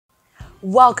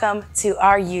Welcome to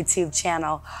our YouTube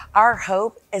channel. Our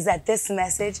hope is that this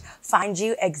message finds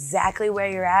you exactly where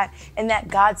you're at and that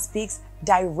God speaks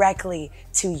directly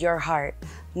to your heart.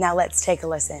 Now let's take a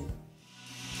listen.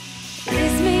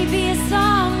 This may be a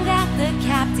song that the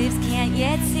captives can't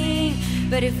yet sing,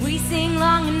 but if we sing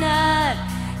long enough,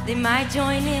 they might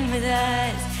join in with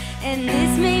us. And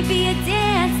this may be a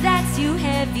dance that's too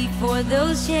heavy for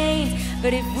those chains,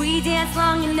 but if we dance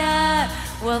long enough,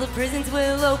 well, the prisons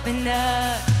will open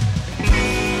up.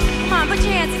 Come on, put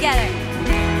your hands together.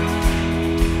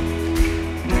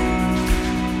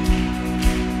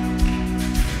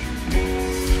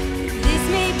 This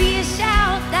may be a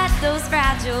shout that those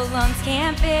fragile lungs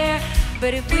can't bear,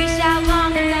 but if we shout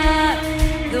long enough,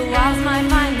 the walls might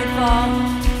finally fall.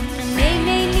 And they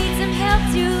may need some help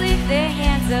to lift their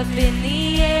hands up in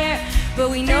the air, but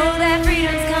we know that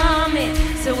freedom's coming,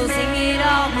 so we'll sing it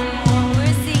all the more.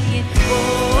 We're singing,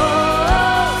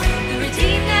 oh, the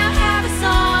redeemed now have a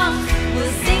song.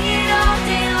 We'll sing it all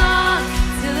day long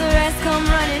till the rest come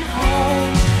running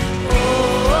home.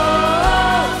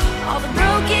 Oh, all the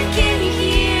broken can you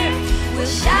hear? We'll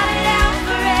shout it out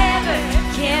forever.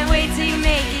 Can't wait till you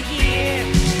make it here.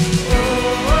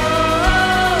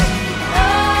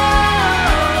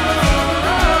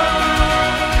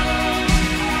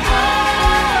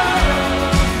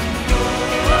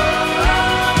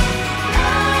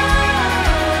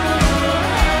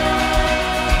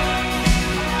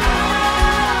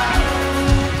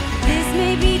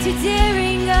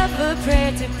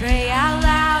 Prayer to pray out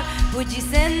loud. Would you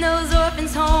send those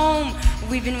orphans home?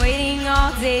 We've been waiting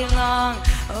all day long.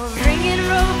 A ringing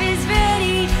robe is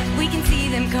ready. We can see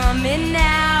them coming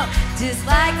now. Just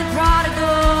like the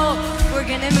prodigal, we're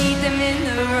gonna meet them in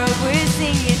the road. We're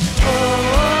singing,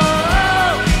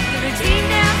 oh, the redeemed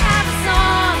now have a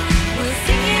song. We'll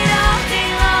sing it all day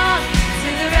long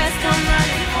till the rest come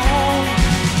running home.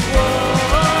 Whoa.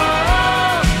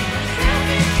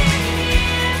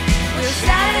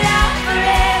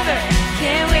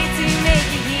 Can't wait to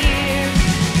make it here.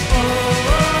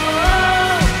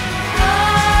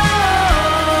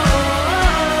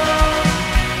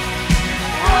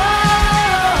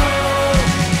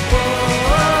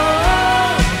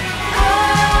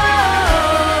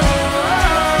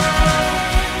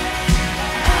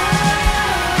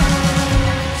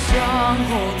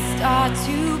 Strongholds start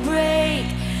to break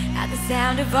at the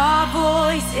sound of our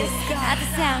voices, at the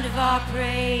sound of our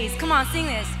praise. Come on, sing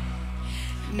this.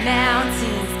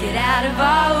 Mountains, get out of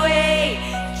our way.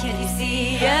 Can you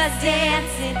see us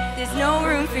dancing? There's no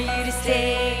room for you to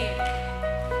stay.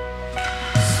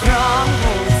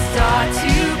 Strongholds start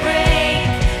to break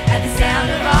at the sound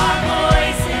of our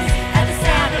voices, at the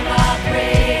sound of our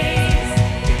praise.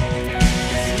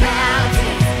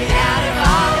 Mountains, get out of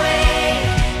our way.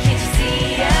 Can't you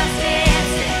see us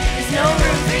dancing? There's no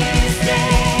room for you to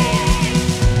stay.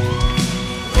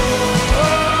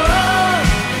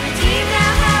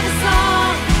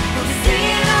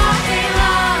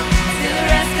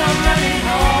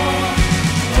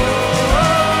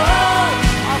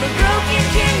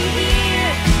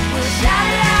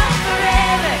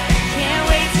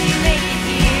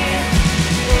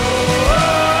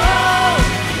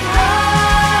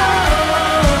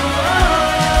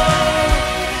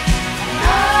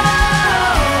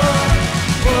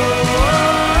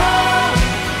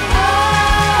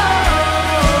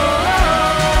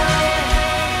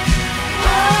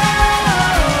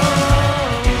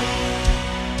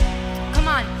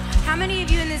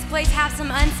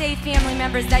 Family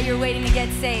members that you're waiting to get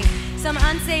saved, some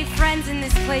unsaved friends in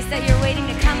this place that you're waiting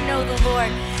to come know the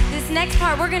Lord. This next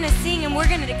part we're going to sing and we're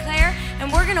going to declare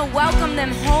and we're going to welcome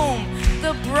them home.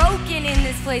 The broken in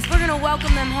this place, we're going to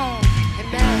welcome them home.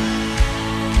 Amen.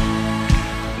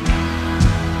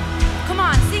 Come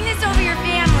on, sing this over your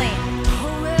family.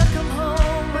 Oh, welcome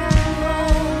home, welcome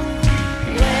home.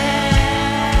 Welcome.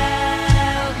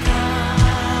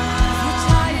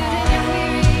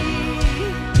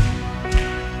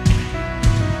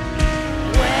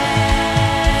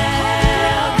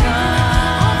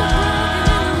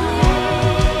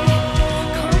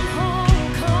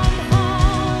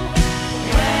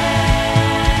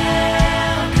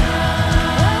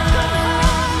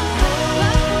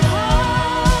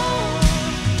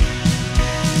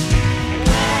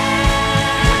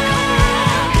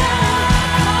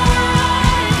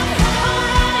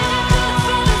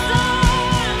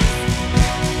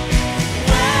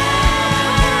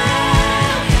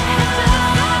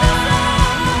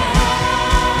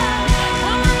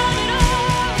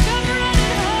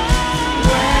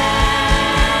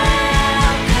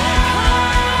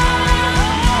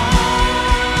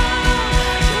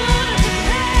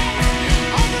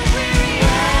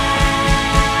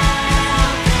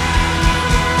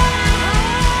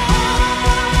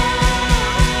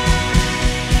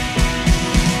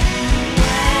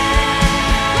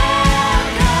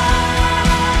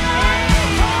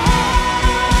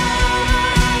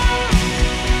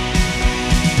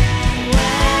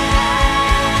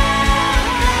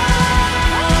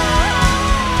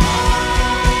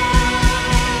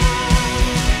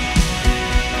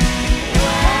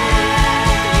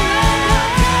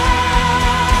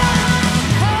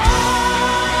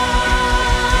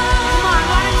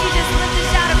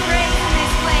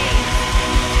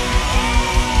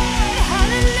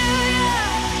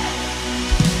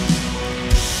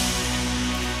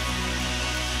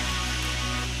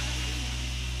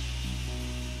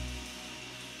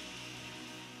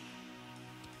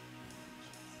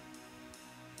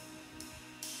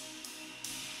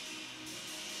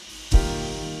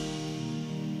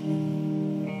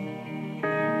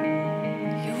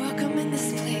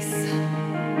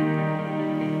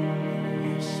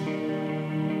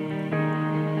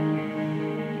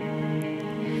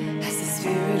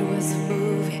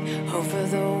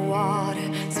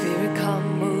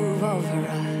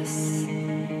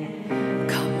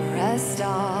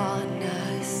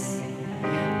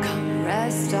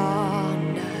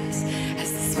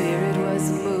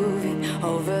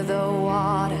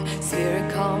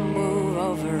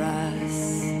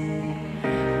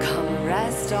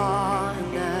 rest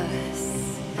on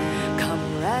us.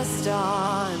 Come rest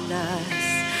on us.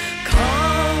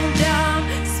 Calm down,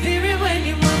 Spirit, when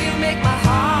you move, you make my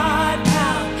heart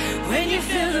pound. When you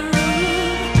fill the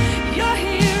room, you're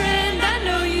here and I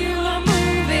know you are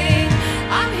moving.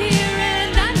 I'm here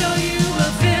and I know you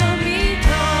will fill me.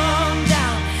 Calm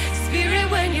down,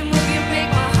 Spirit, when you move, you make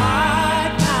my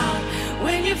heart pound.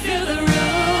 When you fill the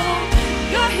room,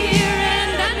 you're here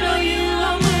and I know you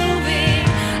are moving.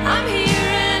 I'm here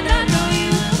and I know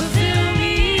you will fill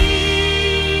me.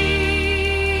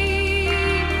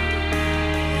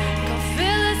 Come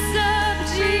fill us up,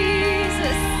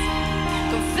 Jesus.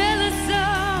 Come fill us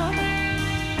up.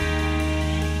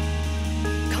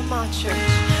 Come on,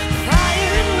 church.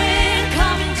 Fire and wind,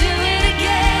 come and do it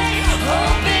again.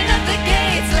 Open up the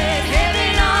gates, let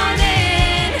heaven on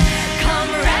in. Come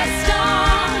rest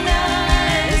on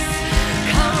us.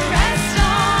 Come rest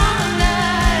on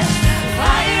us.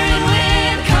 Fire and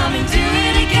wind, come and do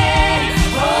it again.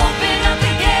 Open up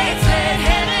the gates, let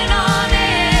heaven on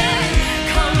in.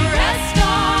 Come rest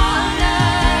on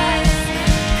us.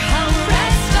 Come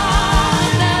rest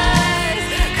on us.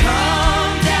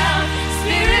 Come down,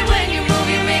 Spirit, when you move,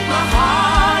 you make my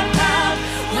heart pound.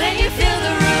 When you fill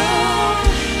the room,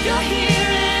 you're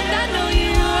here and I know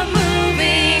you are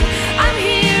moving. I'm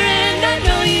here and I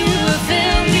know you will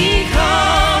fill me.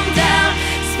 Calm down,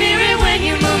 Spirit, when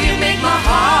you move, you make my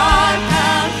heart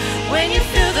pound. When you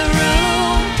fill the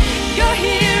room, you're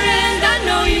here and I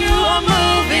know you are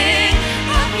moving.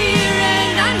 I'm here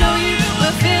and I know you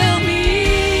will fill me.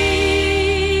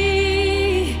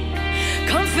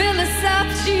 Come fill us up,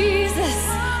 Jesus.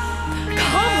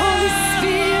 Come, Holy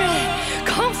Spirit.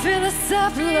 Come fill us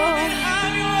up, Lord.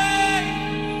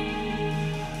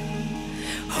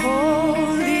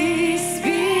 Holy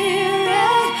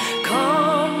Spirit,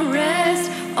 come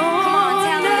rest on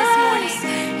tell him this morning. us.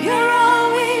 You're all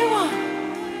we want.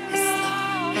 Yes,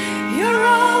 Lord. You're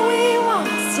all we want.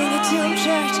 Sing it to him,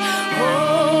 church.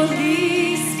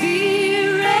 Holy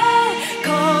Spirit,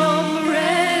 come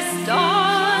rest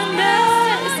on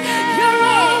us. You're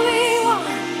all we want.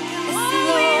 Yes,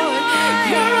 Lord.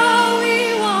 You're all we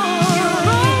want.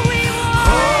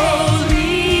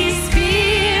 Holy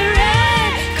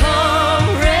Spirit, come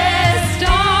rest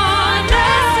on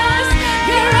us.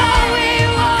 You're all we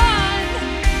want.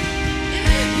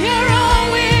 You're all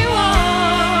we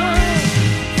want.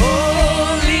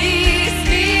 Holy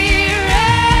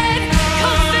Spirit,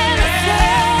 come fill us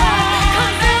up.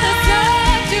 Come fill us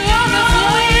up to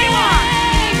overflowing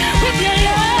with your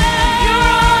love. You're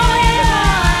all we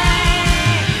want.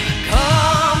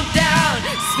 Come down,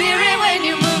 Spirit, when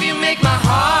you move, you make my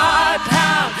heart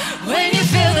pound. When you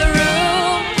fill the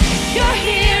room, you're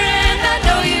here and I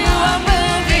know you are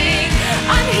moving.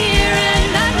 I'm here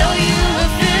and I know you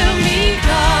will fill me.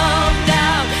 Come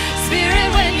down, Spirit,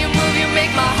 when you move, you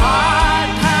make my heart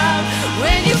pound.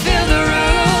 When you fill the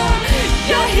room,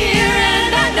 you're here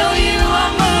and I know you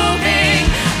are moving.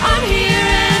 I'm here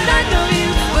and I know you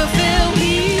will fill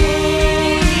me.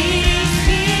 Holy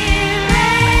Spirit,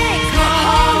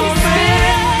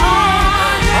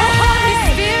 Holy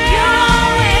Spirit, you're all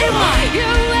we want.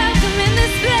 You're welcome in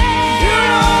this place. You're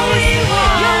all we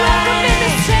want. You're welcome in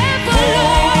this temple,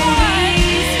 Lord.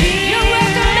 You're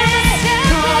welcome in this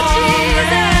temple,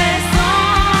 Jesus.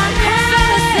 Come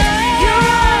fill us up. You're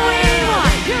all we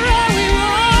want. You're all we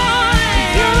want.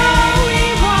 You're all we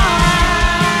want.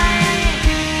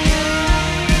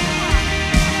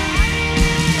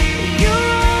 You're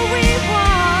all we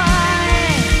want.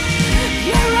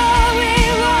 You're all we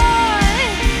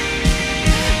want.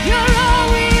 You're all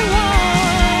we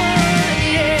want.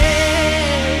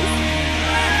 Yes.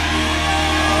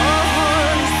 Oh,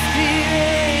 Holy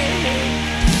Spirit,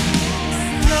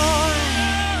 Lord,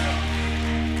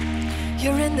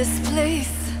 you're in this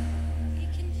place.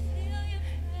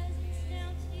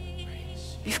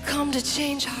 You've come to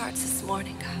change hearts this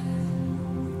morning, God.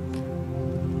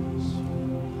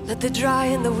 Let the dry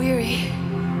and the weary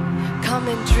come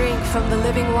and drink from the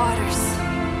living waters.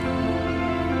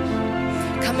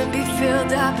 Come and be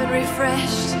filled up and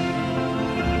refreshed.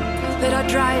 Let our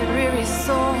dry and weary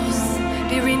souls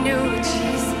be renewed,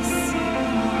 Jesus.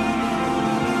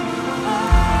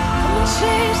 Come and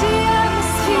change the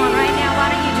atmosphere. Come on, right now, why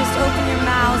don't you just open your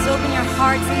mouths, open your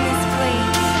hearts in this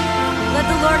place. Let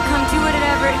the Lord come do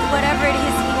whatever it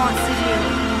is He wants to do.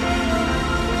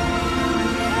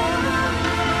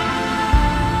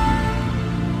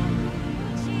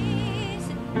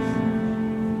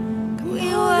 We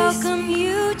welcome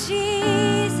you,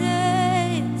 Jesus.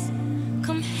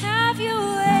 Come have your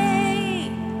way.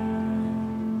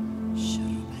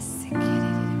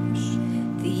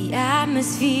 The atmosphere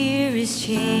atmosphere is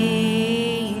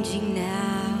changing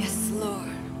now. Yes,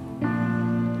 Lord.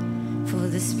 For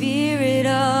the Spirit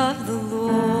of the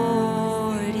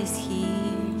Lord is here.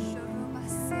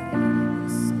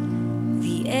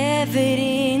 The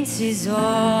evidence is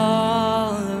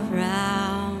all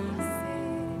around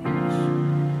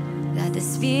that the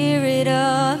Spirit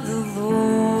of the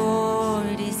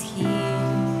Lord is here.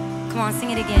 Come on,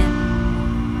 sing it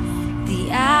again.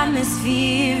 The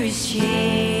atmosphere is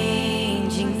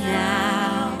changing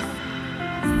now.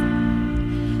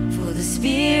 For the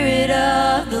Spirit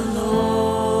of the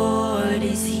Lord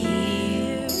is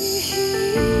here.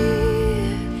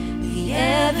 The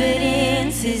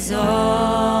evidence is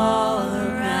all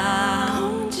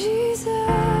around. Jesus.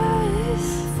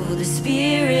 For the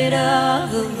Spirit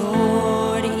of the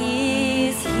Lord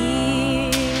is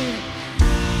here.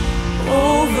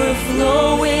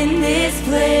 Overflow in this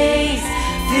place.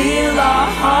 Fill our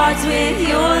hearts with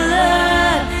your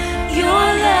love. Your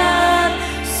love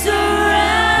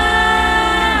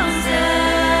surrounds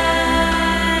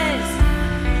us.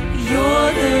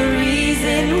 You're the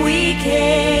reason we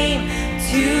came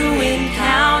to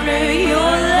encounter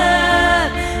your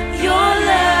love. Your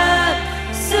love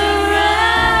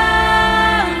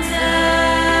surrounds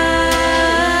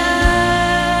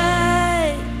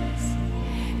us.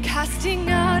 Casting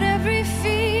out every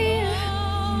fear.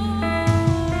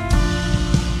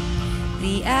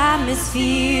 The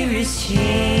atmosphere is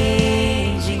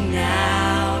changing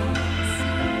now.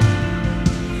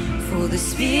 For the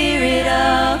Spirit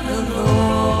of the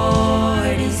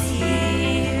Lord is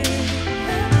here.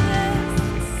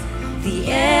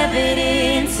 The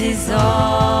evidence is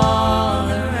all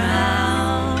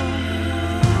around.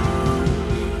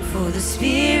 For the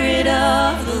Spirit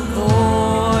of the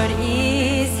Lord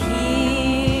is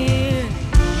here.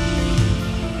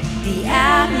 The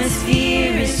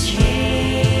atmosphere is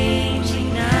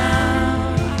changing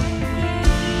now.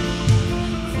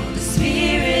 For the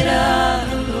Spirit of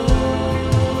the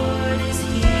Lord is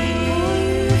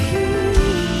here.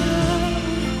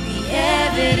 The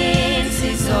evidence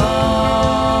is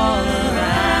all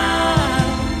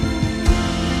around.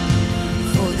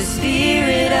 For the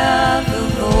Spirit of the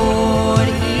Lord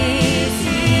is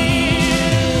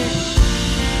here.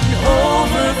 And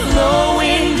overflow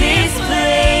in this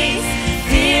place.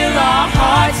 Fill our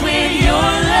hearts with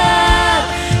your love.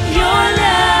 Your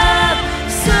love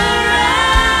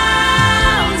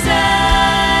surrounds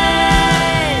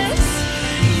us.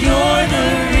 You're the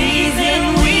reason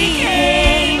we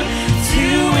came to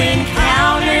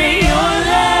encounter your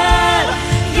love.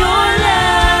 Your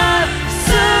love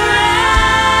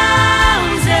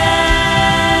surrounds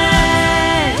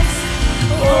us.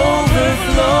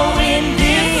 Overflow in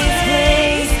this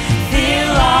place.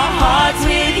 Fill our hearts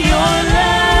with your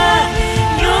love.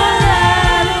 Your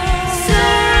love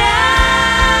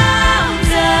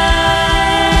surrounds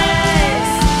us.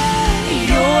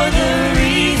 You're the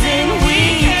reason we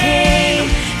came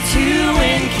to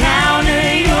encounter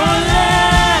your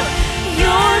love.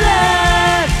 Your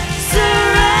love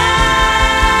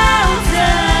surrounds us.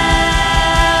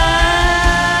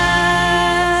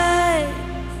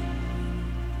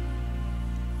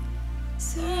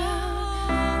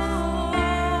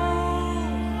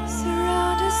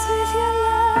 Surround us with your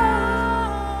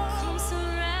love. Come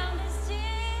surround us,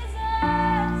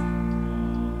 Jesus.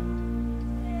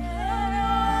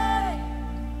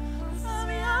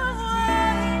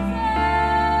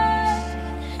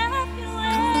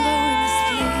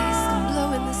 Come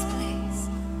blow in this place.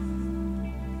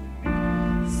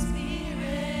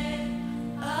 Spirit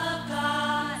of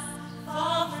God,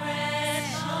 fall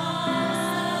fresh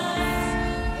on us.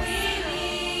 We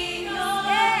need your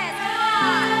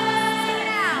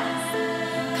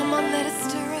Come on, let it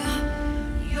stir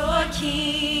up. Your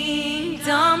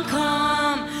kingdom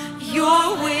come,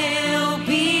 your will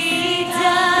be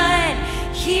done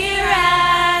here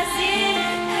as in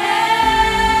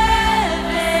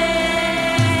heaven.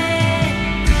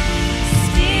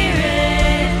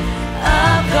 Spirit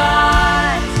of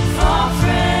God, fall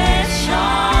fresh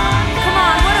on. Come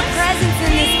on, what a presence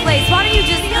in this place. Why don't you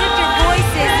just lift your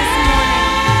voices this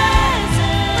morning?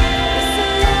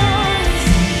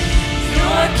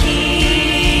 Your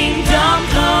kingdom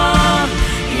come,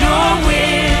 your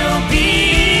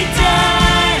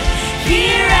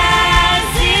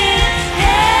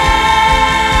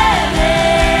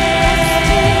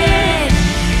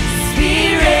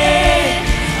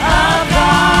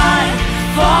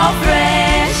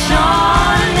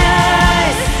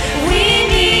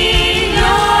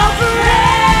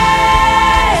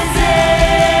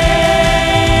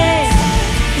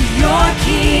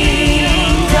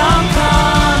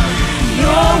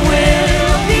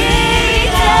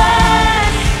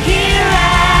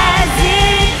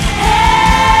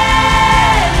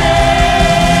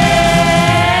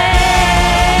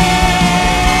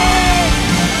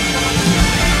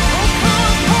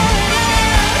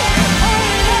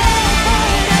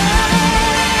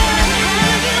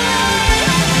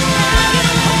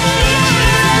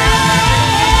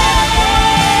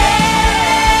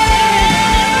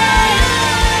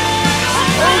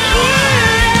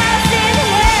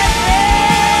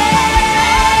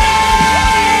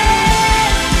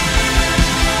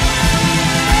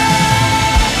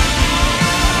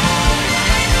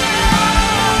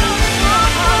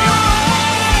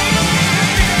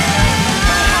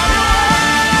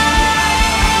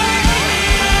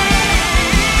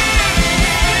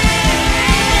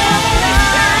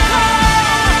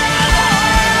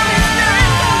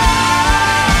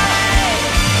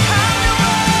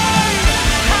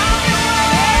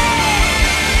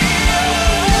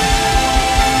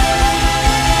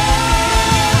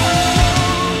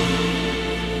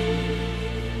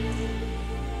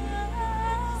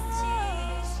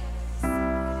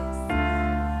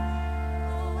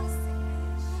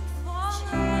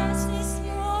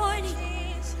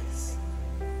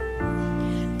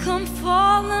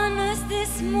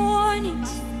this morning.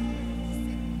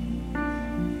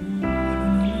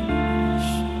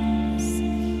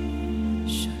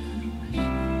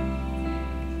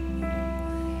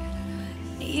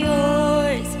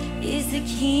 Yours is the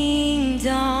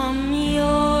kingdom,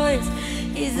 yours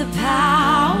is the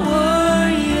power,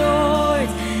 yours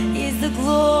is the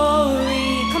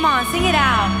glory. Come on, sing it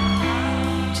out.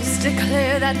 Just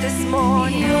declare that this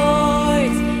morning.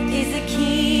 Yours is the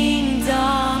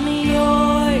kingdom,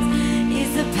 yours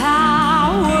is the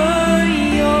power,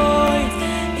 yours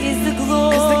is the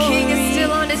glory. 'Cause the King is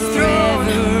still on his throne.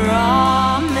 Forever,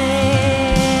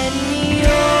 amen.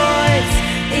 Yours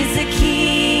is the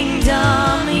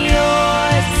kingdom,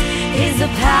 yours is the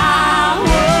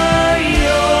power,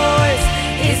 yours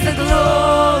is the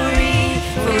glory.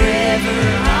 Forever,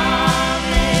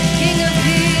 amen. King of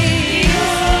peace.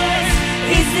 Yours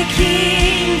is the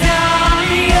kingdom,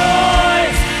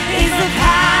 yours is the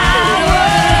power,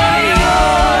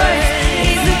 yours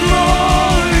is the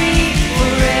glory.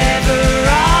 Forever,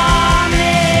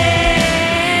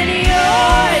 amen.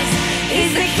 Yours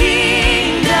is the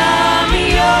kingdom,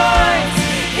 yours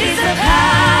is the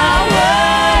power,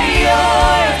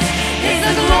 yours is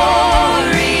the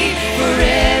glory.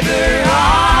 Forever,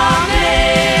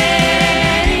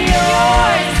 amen.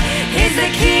 Yours is the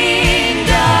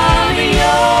kingdom,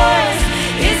 yours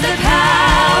is the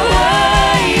power,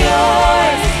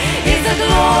 yours is the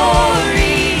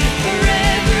glory.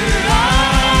 Forever,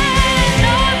 amen.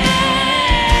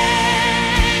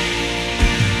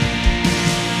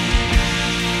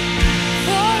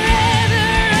 Forever,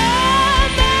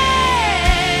 amen.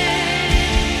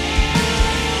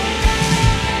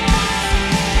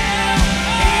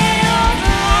 It all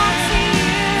belongs to you.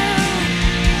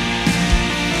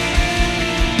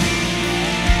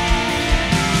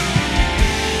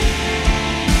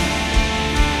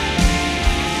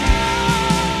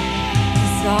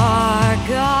 Cause our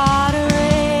God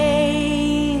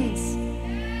reigns,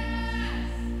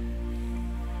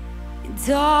 and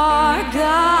our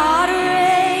God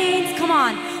reigns. Come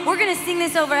on, we're gonna sing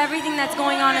this over everything that's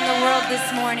going on in the world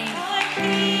this morning.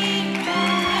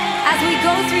 As we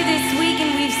go through this week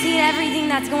and we've seen everything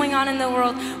that's going on in the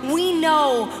world, we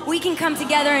know we can come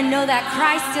together and know that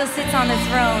Christ still sits on the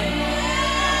throne.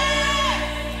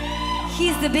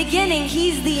 He's the beginning,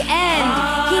 He's the end.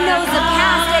 He knows the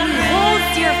past and He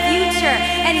holds your future.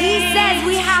 And He says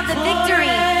we have the victory.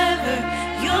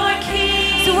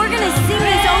 So we're gonna sing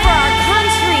this over our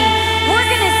country. We're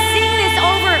gonna sing this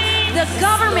over the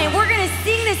government. We're gonna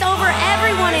sing this over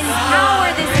everyone in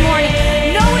power this morning,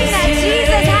 knowing that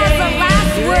Jesus has the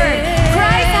last word.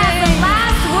 Christ has the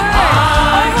last word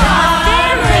over our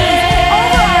families,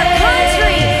 over our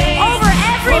country, over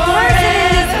every person in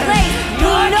this place.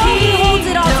 We know He holds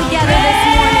it all together this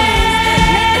morning.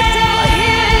 Let the devil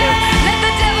hear you. Let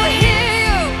the devil hear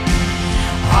you.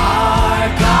 Our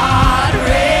God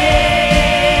reigns.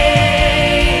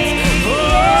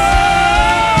 Oh,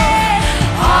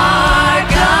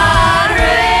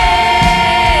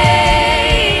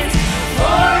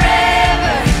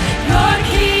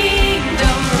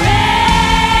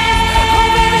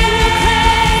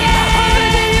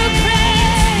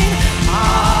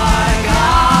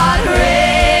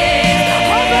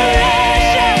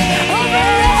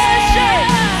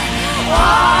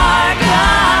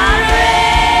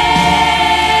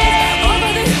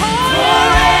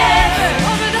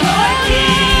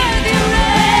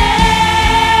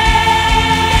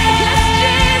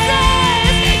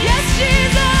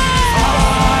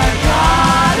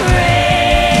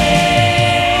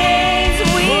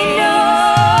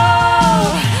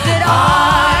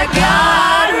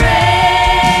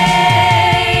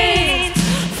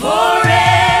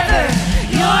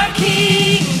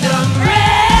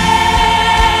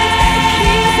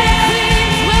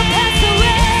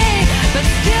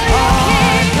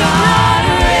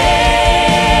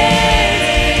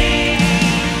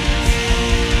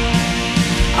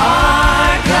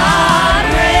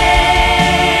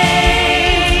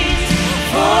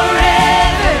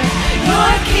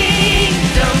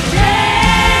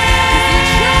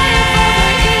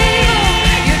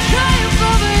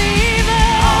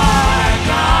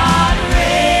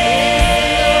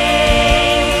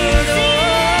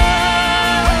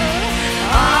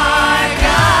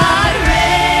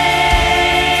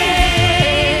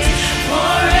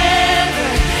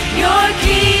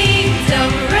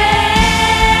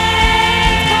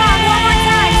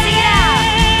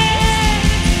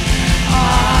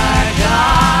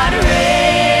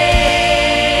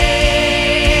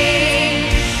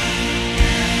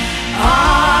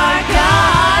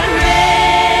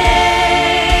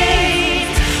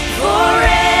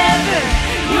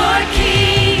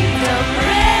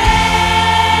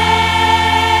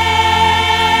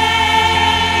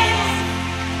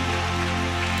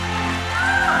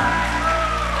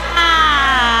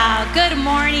 Good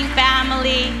morning,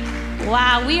 family.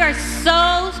 Wow, we are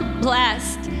so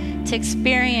blessed to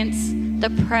experience the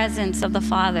presence of the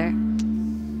Father.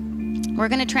 We're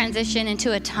going to transition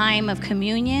into a time of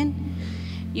communion.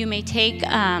 You may take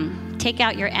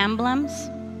out your emblems,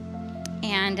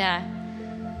 and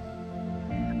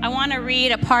I want to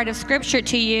read a part of scripture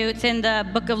to you. It's in the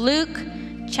book of Luke,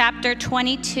 chapter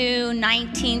 22,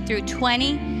 19 through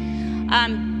 20.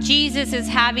 Jesus is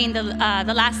having the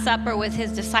Last Supper with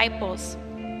his disciples.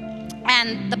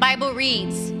 And the Bible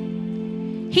reads,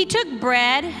 "He took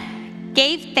bread,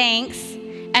 gave thanks,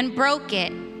 and broke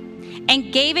it,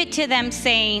 and gave it to them,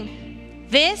 saying,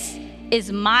 'This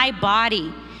is my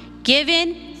body,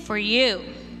 given for you.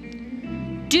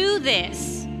 Do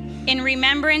this in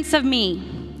remembrance of me.'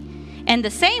 In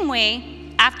the same way,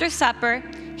 after supper,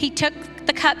 he took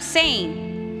the cup,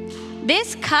 saying,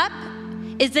 'This cup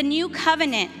is the new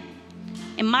covenant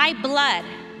in my blood,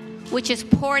 which is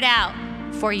poured out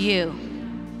for you.'"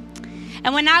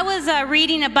 And when I was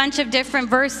reading a bunch of different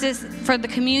verses for the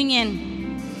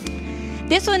communion,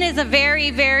 this one is a very,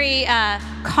 very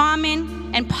common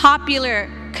and popular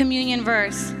communion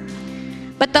verse.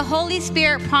 But the Holy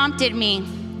Spirit prompted me.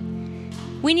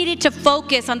 We needed to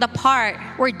focus on the part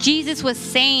where Jesus was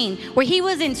saying, where he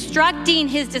was instructing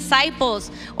his disciples,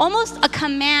 almost a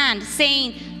command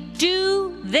saying,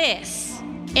 "Do this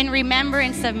in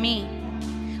remembrance of me."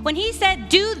 When he said,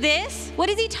 "Do this," what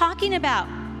is he talking about?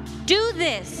 Do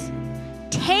this.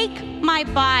 Take my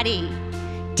body.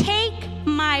 Take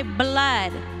my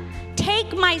blood.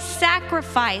 Take my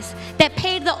sacrifice that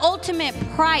paid the ultimate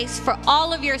price for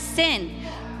all of your sin.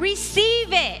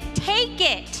 Receive it. Take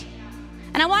it.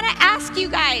 And I want to ask you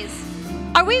guys,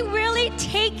 are we really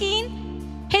taking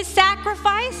his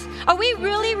sacrifice? Are we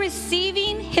really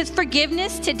receiving his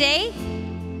forgiveness today?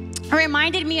 It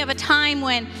reminded me of a time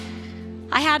when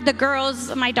I had the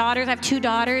girls, my daughters, I have 2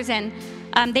 daughters, and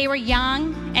they were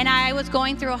young, and I was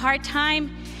going through a hard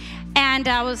time, and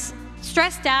I was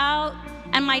stressed out,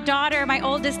 and my daughter, my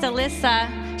oldest, Alyssa,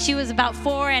 she was about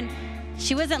 4, and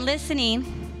she wasn't listening,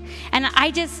 and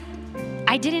I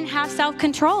didn't have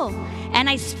self-control, and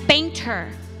I spanked her,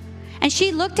 and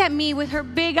she looked at me with her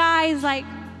big eyes like,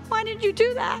 "Why did you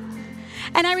do that?"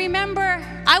 And I remember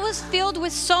I was filled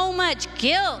with so much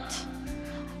guilt,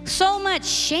 so much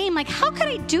shame. Like, how could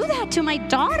I do that to my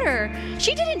daughter?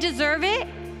 She didn't deserve it.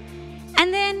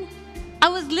 And then I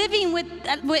was living with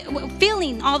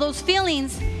feeling all those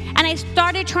feelings, and I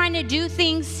started trying to do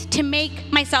things to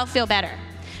make myself feel better.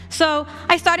 So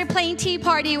I started playing tea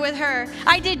party with her.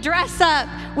 I did dress up.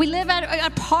 We live at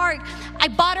a park. I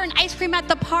bought her an ice cream at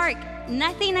the park.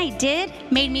 Nothing I did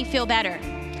made me feel better.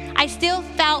 I still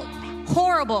felt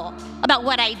horrible about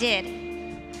what I did.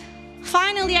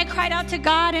 Finally, I cried out to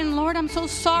God, and Lord, I'm so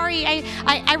sorry.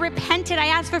 I repented. I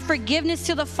asked for forgiveness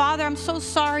to the Father. I'm so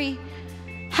sorry.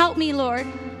 Help me, Lord.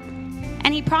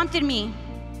 And he prompted me,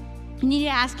 you need to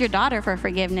ask your daughter for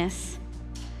forgiveness.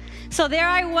 So there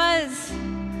I was,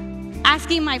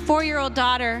 asking my 4-year-old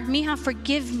daughter, "Mija,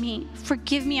 forgive me.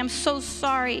 Forgive me. I'm so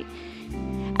sorry."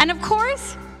 And of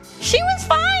course, she was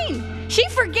fine. She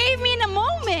forgave me in a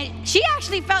moment. She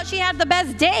actually felt she had the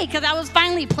best day because I was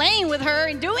finally playing with her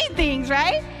and doing things,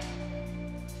 right?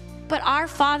 But our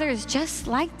Father is just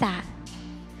like that.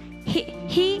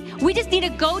 We just need to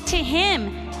go to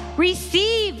him,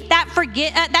 receive that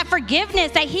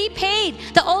forgiveness that he paid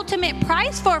the ultimate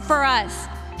price for us.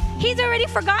 He's already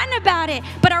forgotten about it.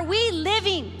 But are we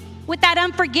living with that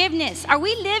unforgiveness? Are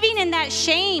we living in that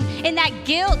shame, in that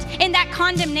guilt, in that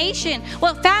condemnation?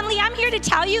 Well, family, I'm here to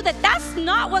tell you that that's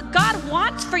not what God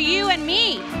wants for you and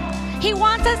me. He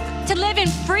wants us to live in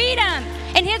freedom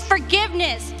and his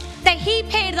forgiveness that he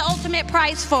paid the ultimate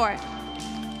price for.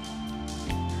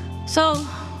 So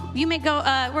you may go,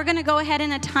 we're going to go ahead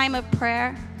in a time of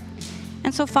prayer.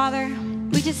 And so, Father,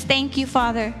 we just thank you,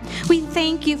 Father. We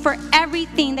thank you for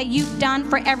everything that you've done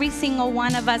for every single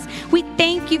one of us. We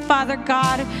thank you, Father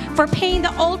God, for paying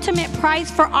the ultimate price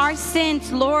for our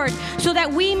sins, Lord, so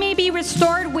that we may be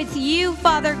restored with you,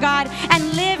 Father God,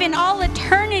 and live in all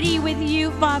eternity with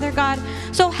you, Father God.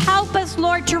 So help us,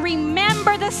 Lord, to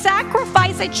remember the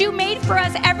sacrifice that you made for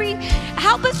us.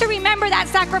 Help us to remember that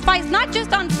sacrifice, not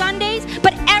just on Sundays,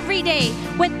 but every day.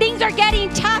 When things are getting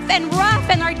tough and rough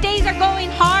and our days are going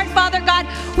hard, Father God,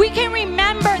 we can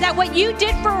remember that what you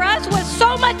did for us was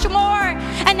so much more,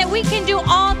 and that we can do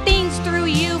all things through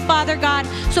you, Father God.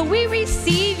 So we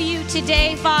receive you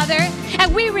today, Father,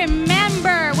 and we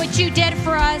remember what you did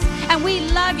for us, and we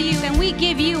love you, and we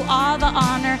give you all the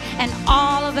honor and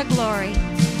all of the glory.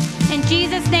 In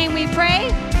Jesus' name we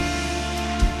pray.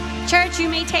 Church, you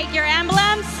may take your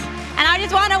emblems, and I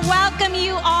just want to welcome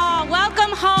you all.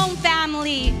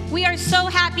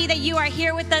 happy that you are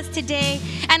here with us today,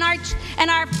 and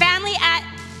our family at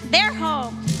their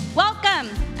home. Welcome,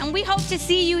 and we hope to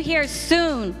see you here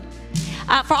soon.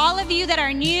 For all of you that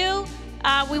are new,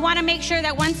 we want to make sure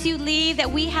that once you leave,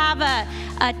 that we have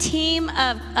a team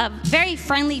of very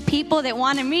friendly people that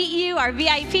want to meet you, our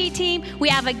VIP team. We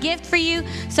have a gift for you,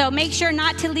 so make sure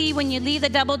not to leave. When you leave the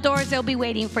double doors, they'll be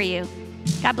waiting for you.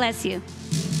 God bless you.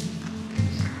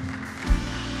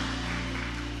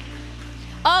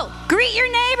 Oh, greet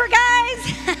your neighbor,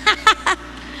 guys.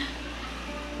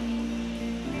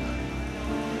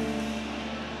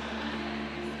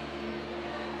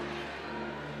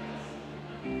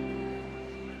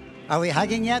 Are we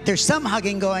hugging yet? There's some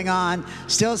hugging going on.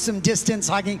 Still some distance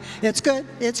hugging. It's good.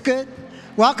 It's good.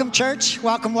 Welcome, church.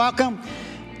 Welcome, welcome.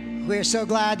 We're so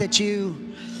glad that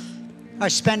you are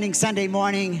spending Sunday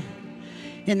morning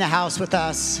in the house with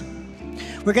us.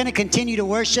 We're going to continue to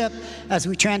worship as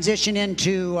we transition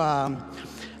into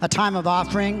a time of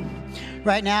offering.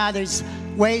 Right now, there's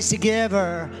ways to give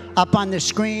are up on the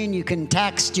screen. You can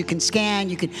text, you can scan,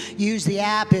 you can use the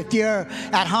app. If you're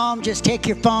at home, just take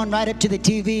your phone right up to the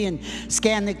TV and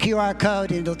scan the QR code,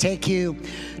 and it'll take you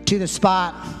to the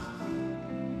spot.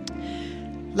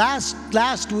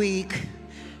 Last week,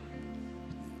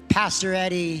 Pastor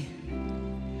Eddie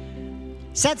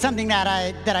said something that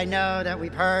I know that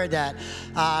we've heard,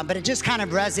 but it just kind of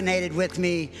resonated with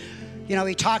me. You know,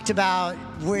 he talked about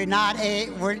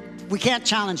we can't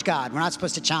challenge God. We're not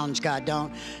supposed to challenge God.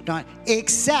 Don't,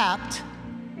 except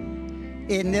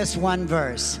in this one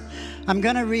verse. I'm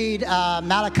going to read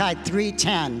Malachi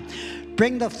 3:10.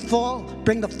 Bring the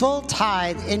full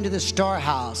tithe into the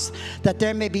storehouse, that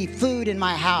there may be food in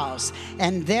my house,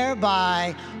 and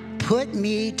thereby put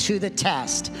me to the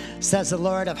test, says the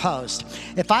Lord of hosts.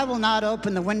 If I will not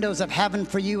open the windows of heaven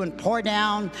for you and pour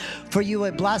down for you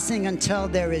a blessing until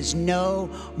there is no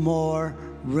more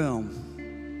room.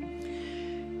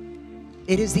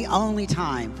 It is the only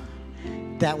time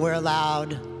that we're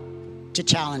allowed to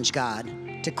challenge God,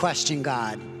 to question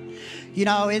God. You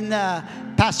know, in the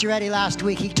Pastor Eddie last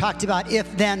week, he talked about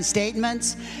if-then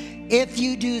statements. If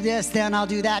you do this, then I'll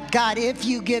do that. God, if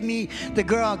you give me the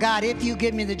girl, God, if you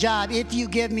give me the job, if you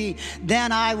give me,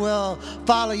 then I will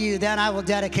follow you, then I will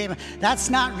dedicate. That's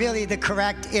not really the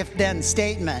correct if-then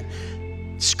statement.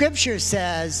 Scripture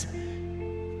says,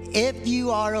 if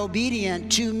you are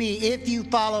obedient to me, if you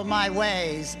follow my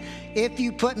ways, if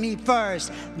you put me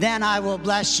first, then I will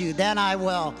bless you, then I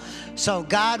will. So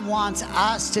God wants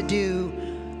us to do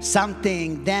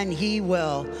something, then he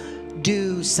will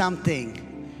do something.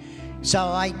 So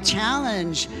I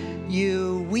challenge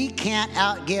you, we can't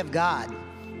outgive God.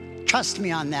 Trust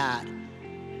me on that.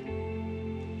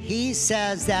 He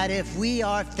says that if we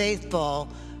are faithful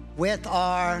with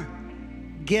our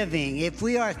giving, if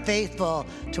we are faithful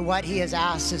to what he has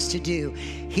asked us to do,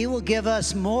 he will give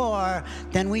us more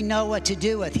than we know what to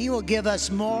do with. He will give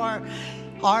us more.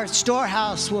 Our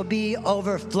storehouse will be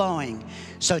overflowing.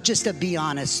 So just a be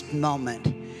honest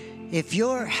moment. If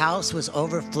your house was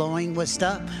overflowing with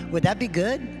stuff, would that be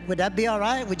good? Would that be all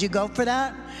right? Would you go for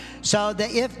that? So the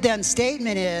if-then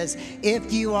statement is,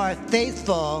 if you are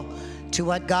faithful to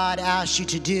what God asked you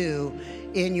to do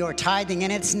in your tithing,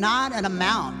 and it's not an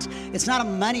amount, it's not a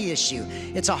money issue,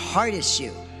 it's a heart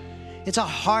issue. It's a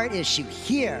heart issue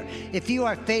here. If you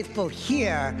are faithful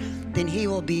here, then he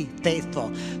will be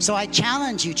faithful. So I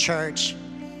challenge you, church,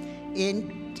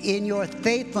 in your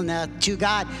faithfulness to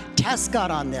God, test God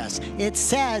on this. It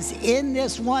says in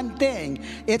this one thing,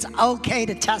 it's okay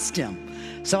to test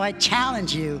him. So I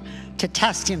challenge you to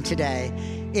test him today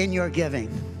in your giving.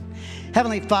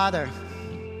 Heavenly Father,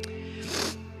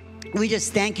 we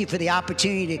just thank you for the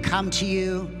opportunity to come to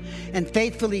you and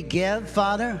faithfully give,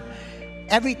 Father.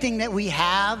 Everything that we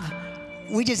have,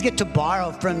 we just get to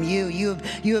borrow from you. You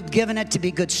have given it to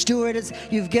be good stewards.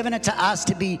 You've given it to us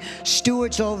to be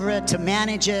stewards over it, to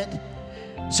manage it.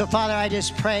 So, Father, I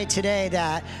just pray today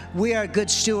that we are good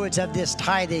stewards of this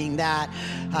tithing, that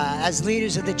as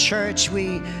leaders of the church,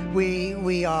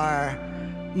 we are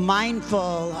mindful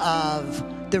of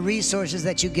the resources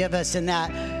that you give us, and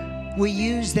that we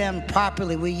use them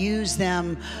properly. We use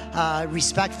them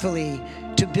respectfully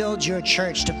to build your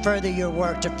church, to further your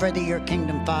work, to further your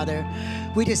kingdom, Father.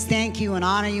 We just thank you and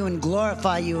honor you and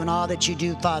glorify you in all that you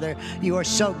do, Father. You are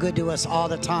so good to us all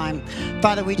the time.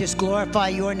 Father, we just glorify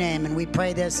your name, and we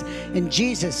pray this in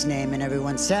Jesus' name. And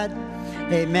everyone said,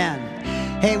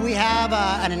 amen. Hey, we have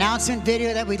an announcement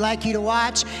video that we'd like you to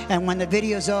watch. And when the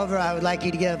video's over, I would like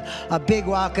you to give a big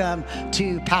welcome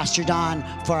to Pastor Don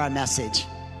for our message.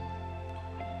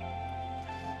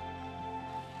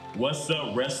 What's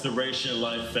up, Restoration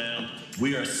Life fam?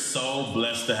 We are so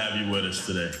blessed to have you with us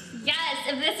today. Yes,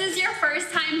 if this is your first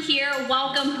time here,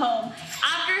 welcome home.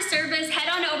 After service, head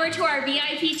on over to our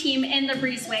VIP team in the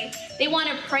breezeway. They want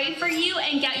to pray for you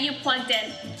and get you plugged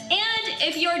in. And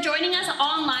if you're joining us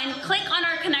online, click on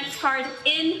our Connect card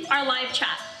in our live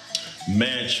chat.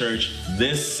 Man, church,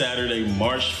 this Saturday,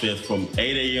 March 5th from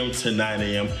 8 a.m. to 9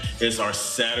 a.m. is our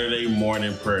Saturday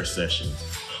morning prayer session.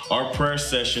 Our prayer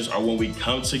sessions are when we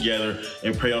come together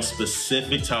and pray on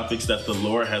specific topics that the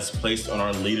Lord has placed on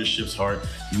our leadership's heart,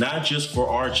 not just for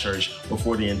our church, but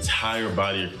for the entire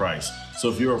body of Christ. So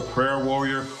if you're a prayer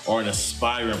warrior or an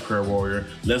aspiring prayer warrior,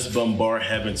 let's bombard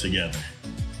heaven together.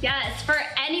 Yes, for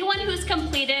anyone who's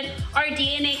completed our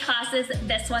DNA classes,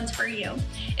 this one's for you.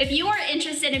 If you are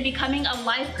interested in becoming a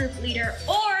life group leader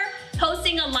or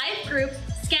hosting a life group,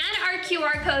 scan our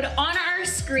QR code on our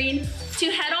screen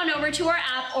to head on over to our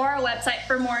app or our website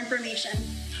for more information.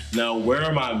 Now, where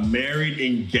are my married,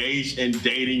 engaged, and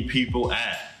dating people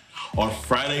at? On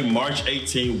Friday, March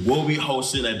 18th, we'll be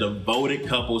hosting a devoted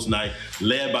couples night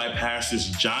led by Pastors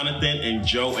Jonathan and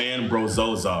Joanne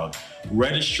Brozozog.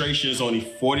 Registration is only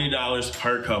 $40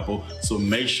 per couple, so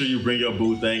make sure you bring your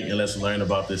boo thing and let's learn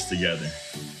about this together.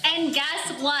 And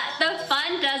guess what? The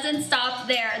fun doesn't stop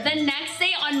there. The next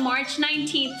day on March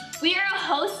 19th, we are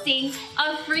hosting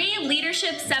a free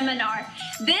leadership seminar.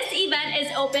 This event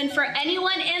is open for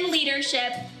anyone in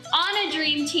leadership, on a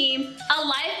dream team, a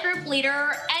life group leader,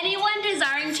 or anyone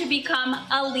desiring to become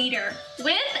a leader.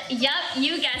 With, yep,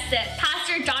 you guessed it,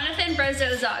 Pastor Jonathan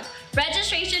Brozozog.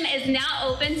 Registration is now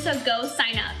open, so go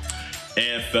sign up.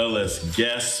 And fellas,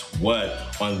 guess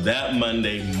what? On that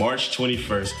Monday, March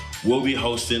 21st, we'll be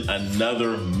hosting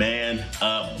another Man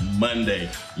Up Monday,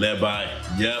 led by,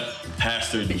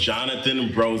 Pastor Jonathan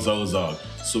Brozozog.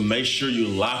 So make sure you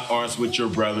lock arms with your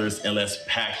brothers and let's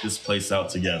pack this place out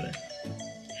together.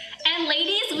 And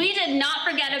ladies, we did not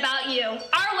forget about you.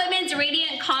 Our Women's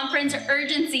Radiant Conference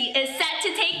Urgency is set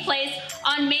to take place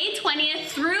on May 20th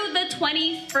through the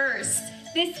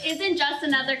 21st. This isn't just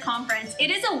another conference. It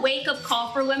is a wake-up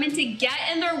call for women to get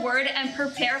in their word and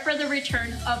prepare for the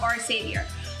return of our Savior.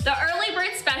 The early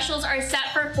bird specials are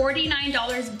set for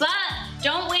 $49, but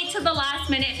don't wait till the last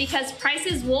minute because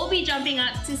prices will be jumping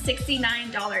up to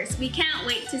 $69. We can't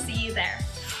wait to see you there.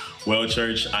 Well,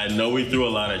 church, I know we threw a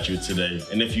lot at you today,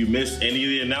 and if you missed any of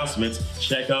the announcements,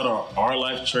 check out our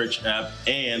Life Church app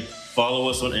and follow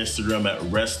us on Instagram at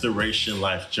Restoration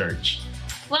Life Church.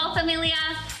 Well, familia,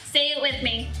 say it with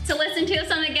me. To listen to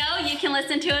us on the go, you can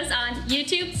listen to us on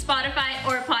YouTube, Spotify,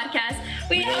 or podcast.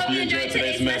 We hope you enjoyed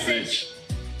today's message.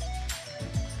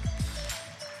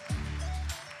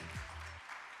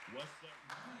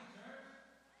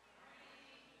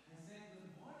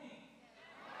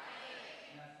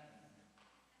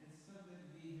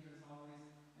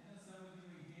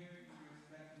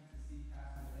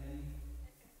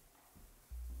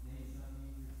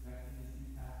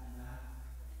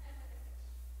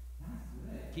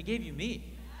 He gave you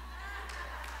me.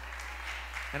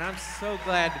 And I'm so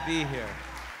glad to be here.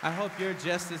 I hope you're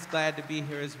just as glad to be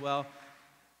here as well.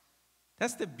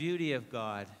 That's the beauty of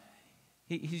God.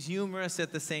 He's humorous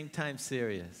at the same time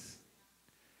serious.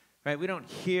 Right? We don't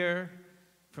hear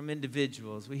from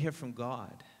individuals. We hear from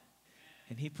God.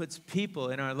 And He puts people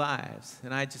in our lives.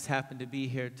 And I just happen to be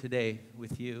here today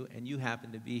with you, and you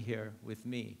happen to be here with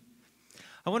me.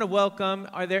 I want to welcome,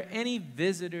 are there any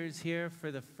visitors here for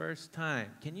the first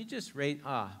time? Can you just rate,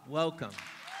 welcome.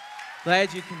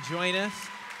 Glad you can join us.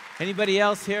 Anybody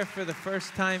else here for the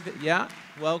first time? Yeah,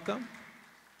 welcome.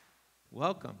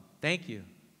 Welcome, thank you,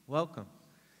 welcome.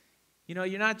 You know,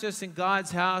 you're not just in God's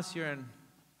house, you're in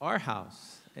our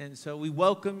house. And so we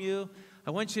welcome you. I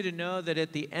want you to know that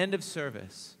at the end of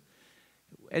service,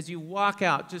 as you walk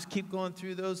out, just keep going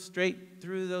through those, straight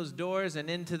through those doors and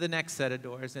into the next set of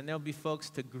doors. And there'll be folks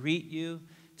to greet you,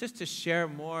 just to share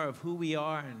more of who we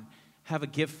are and have a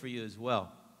gift for you as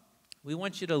well. We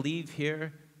want you to leave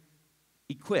here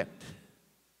equipped,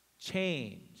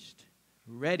 changed,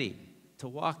 ready to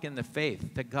walk in the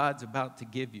faith that God's about to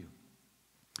give you.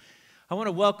 I want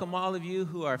to welcome all of you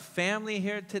who are family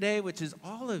here today, which is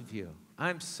all of you.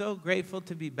 I'm so grateful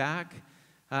to be back.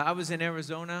 I was in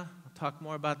Arizona. Talk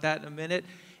more about that in a minute.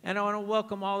 And I want to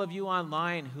welcome all of you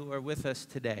online who are with us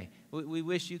today. We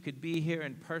wish you could be here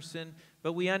in person,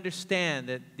 but we understand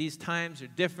that these times are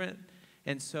different,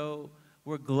 and so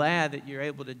we're glad that you're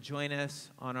able to join us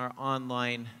on our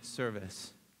online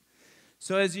service.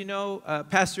 So as you know,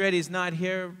 Pastor Eddie's not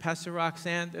here, Pastor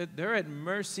Roxanne, they're at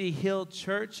Mercy Hill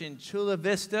Church in Chula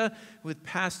Vista with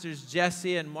Pastors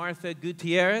Jesse and Martha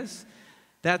Gutierrez.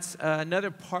 That's another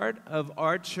part of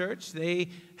our church. They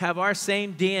have our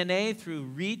same DNA through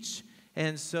Reach,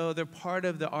 and so they're part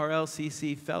of the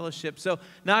RLCC fellowship. So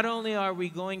not only are we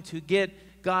going to get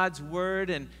God's word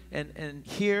and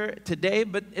here today,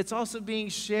 but it's also being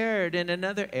shared in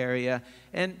another area.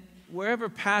 And wherever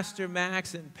Pastor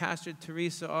Max and Pastor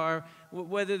Teresa are,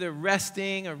 whether they're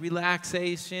resting or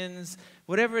relaxations,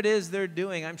 whatever it is they're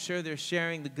doing, I'm sure they're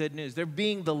sharing the good news. They're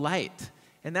being the light.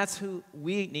 And that's who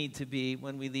we need to be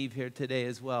when we leave here today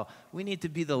as well. We need to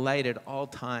be the light at all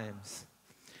times.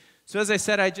 So as I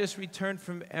said, I just returned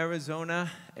from Arizona,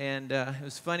 and it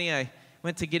was funny. I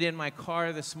went to get in my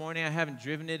car this morning. I haven't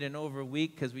driven it in over a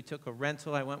week because we took a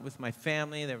rental. I went with my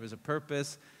family. There was a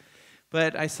purpose.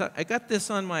 But I got this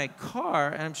on my car,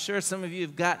 and I'm sure some of you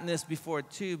have gotten this before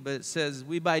too, but it says,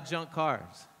 "We buy junk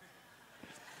cars."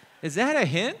 Is that a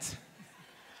hint?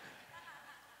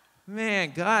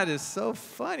 Man, God is so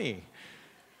funny.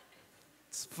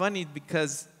 It's funny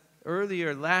because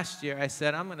earlier last year I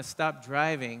said I'm going to stop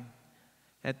driving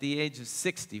at the age of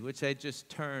 60, which I just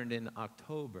turned in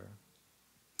October.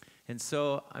 And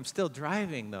so I'm still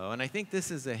driving, though, and I think this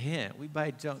is a hint. We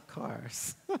buy junk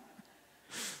cars.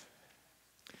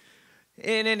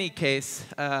 In any case,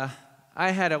 I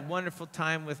had a wonderful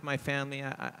time with my family.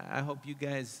 I hope you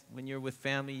guys, when you're with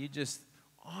family, you just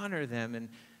honor them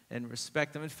and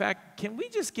respect them. In fact, can we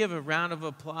just give a round of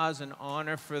applause and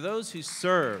honor for those who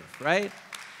serve, right?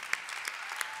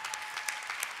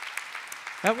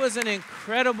 That was an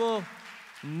incredible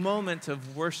moment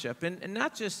of worship. And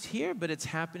not just here, but it's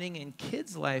happening in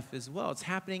kids' life as well. It's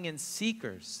happening in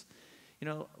Seekers. You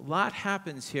know, a lot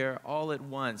happens here all at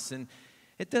once. And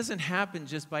it doesn't happen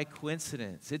just by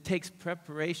coincidence. It takes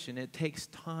preparation. It takes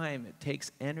time. It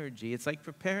takes energy. It's like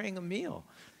preparing a meal.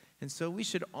 And so we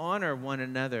should honor one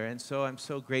another. And so I'm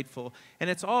so grateful. And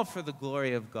it's all for the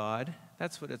glory of God.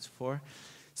 That's what it's for.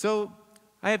 So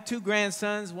I have two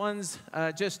grandsons. One's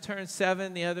just turned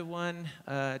 7. The other one,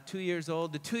 2 years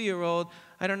old. The 2-year-old,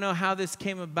 I don't know how this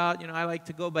came about. You know, I like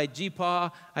to go by G-Paw.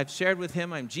 I've shared with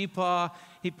him I'm G-Paw.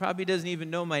 He probably doesn't even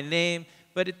know my name.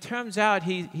 But it turns out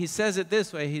he says it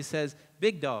this way. He says,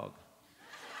 "Big Dog."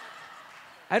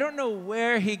 I don't know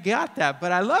where he got that,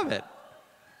 but I love it.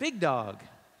 Big Dog.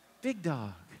 Big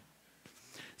Dog.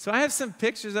 So I have some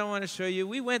pictures I want to show you.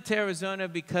 We went to Arizona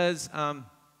because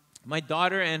my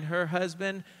daughter and her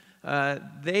husband,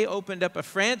 they opened up a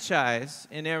franchise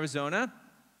in Arizona.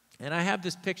 And I have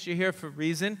this picture here for a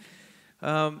reason.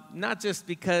 Not just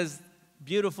because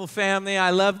beautiful family,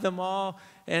 I love them all,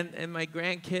 and my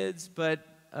grandkids, but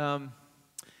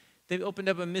they opened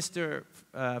up a Mr.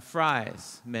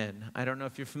 Fries Men. I don't know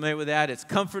if you're familiar with that. It's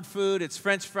comfort food. It's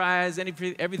French fries,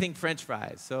 everything French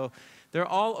fries. So they're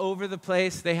all over the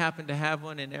place. They happen to have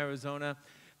one in Arizona.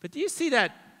 But do you see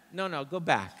that? No, go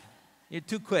back. You're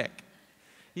too quick.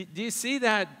 Do you see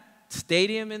that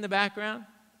stadium in the background?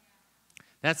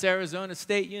 That's Arizona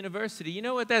State University. You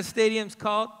know what that stadium's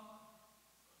called?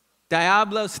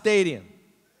 Diablo Stadium.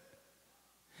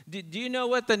 Do you know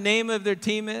what the name of their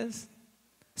team is?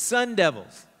 Sun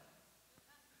Devils.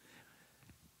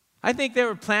 I think they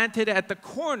were planted at the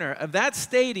corner of that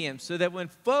stadium so that when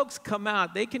folks come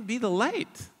out, they can be the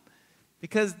light.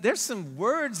 Because there's some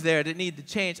words there that need to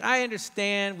change. I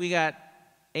understand we got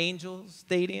Angels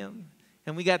Stadium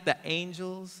and we got the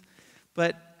Angels,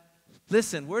 but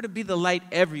listen, we're to be the light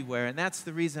everywhere, and that's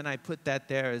the reason I put that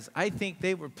there is I think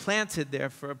they were planted there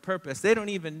for a purpose. They don't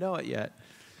even know it yet.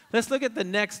 Let's look at the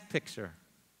next picture.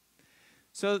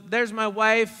 So there's my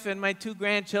wife and my 2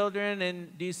 grandchildren,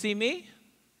 and do you see me?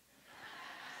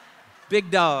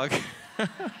 Big Dog.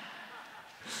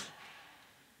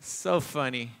 So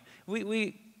funny.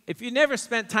 If you never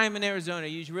spent time in Arizona,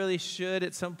 you really should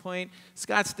at some point.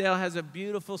 Scottsdale has a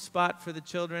beautiful spot for the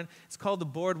children. It's called the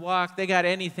Boardwalk. They got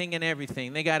anything and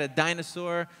everything. They got a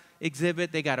dinosaur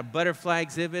exhibit. They got a butterfly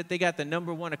exhibit. They got the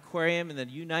 #1 aquarium in the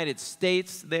United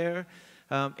States there.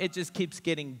 It just keeps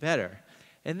getting better.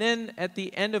 And then at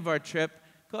the end of our trip,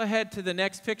 go ahead to the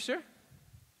next picture.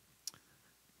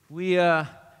 We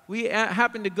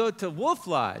happened to go to Wolf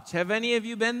Lodge. Have any of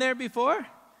you been there before?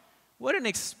 What an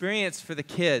experience for the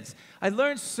kids. I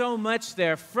learned so much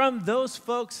there from those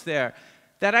folks there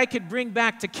that I could bring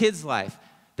back to kids' life,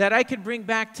 that I could bring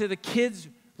back to the kids'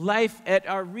 life at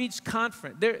our Reach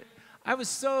conference. I was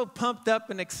so pumped up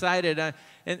and excited,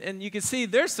 and you can see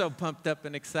they're so pumped up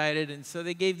and excited, and so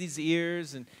they gave these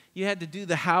ears, and you had to do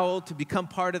the howl to become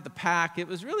part of the pack. It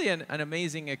was really an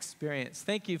amazing experience.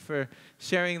 Thank you for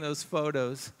sharing those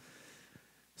photos.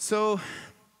 So,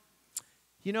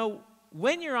 you know,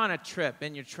 when you're on a trip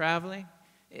and you're traveling,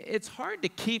 it's hard to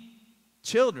keep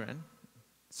children,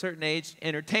 certain age,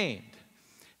 entertained.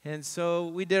 And so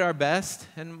we did our best,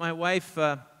 and my wife,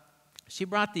 she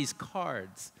brought these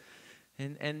cards.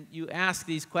 And you ask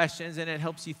these questions, and it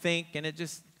helps you think, and it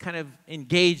just kind of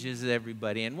engages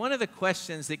everybody. And one of the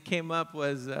questions that came up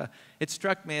was, it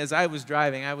struck me as I was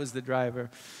driving. I was the driver.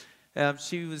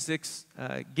 She was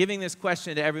giving this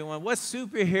question to everyone. What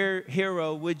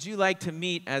superhero would you like to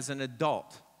meet as an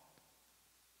adult?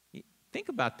 Think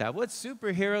about that. What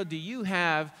superhero do you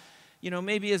have,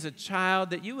 maybe as a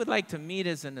child, that you would like to meet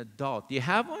as an adult? Do you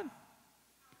have one?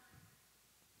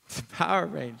 Power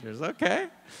Rangers, okay.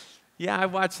 Yeah, I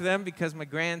watch them because my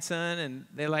grandson, and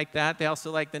they like that. They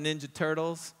also like the Ninja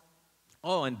Turtles.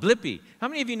 Oh, and Blippi. How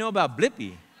many of you know about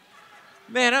Blippi?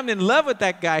 Man, I'm in love with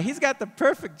that guy. He's got the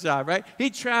perfect job, right? He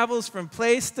travels from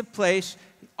place to place,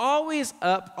 always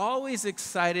up, always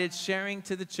excited, sharing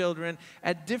to the children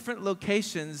at different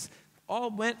locations, all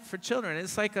meant for children.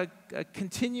 It's like a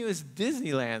continuous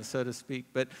Disneyland, so to speak.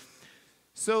 But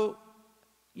so,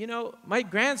 my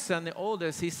grandson, the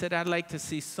oldest, he said, I'd like to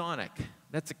see Sonic.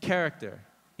 That's a character.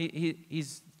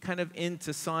 He's kind of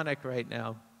into Sonic right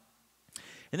now.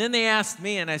 And then they asked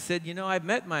me, and I said, I've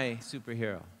met my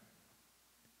superhero.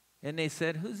 And they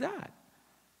said, who's that?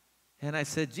 And I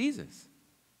said, Jesus.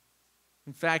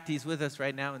 In fact, he's with us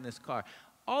right now in this car.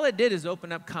 All it did is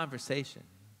open up conversation.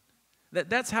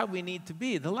 That's how we need to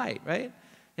be, the light, right?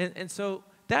 And so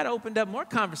that opened up more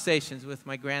conversations with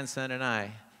my grandson and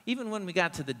I. Even when we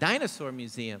got to the dinosaur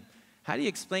museum. How do you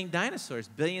explain dinosaurs?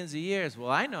 Billions of years.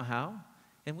 Well, I know how.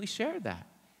 And we shared that.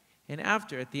 And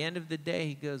at the end of the day,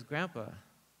 he goes, Grandpa,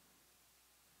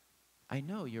 I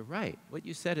know, you're right. What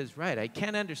you said is right. I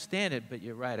can't understand it, but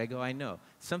you're right. I go, I know.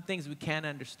 Some things we can't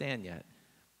understand yet.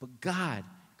 But God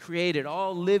created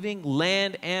all living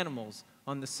land animals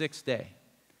on the 6th day.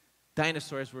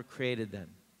 Dinosaurs were created then.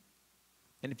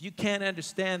 And if you can't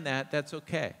understand that, that's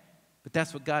okay. But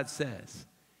that's what God says.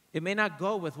 It may not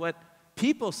go with what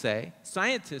people say,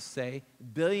 scientists say,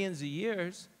 billions of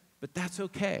years, but that's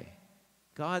okay.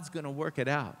 God's going to work it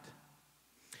out.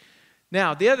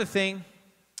 Now, the other thing,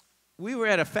 we were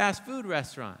at a fast food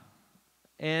restaurant,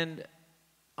 and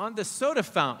on the soda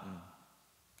fountain,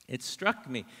 it struck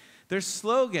me. Their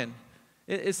slogan,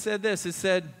 it said this, it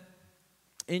said,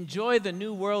 enjoy the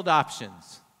new world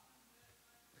options.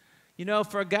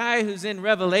 For a guy who's in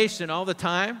Revelation all the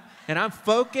time, and I'm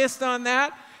focused on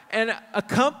that, and a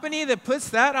company that puts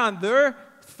that on their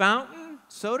fountain,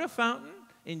 soda fountain,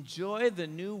 enjoy the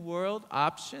new world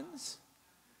options.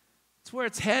 It's where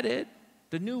it's headed.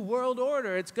 The new world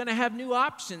order, it's going to have new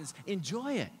options.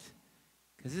 Enjoy it.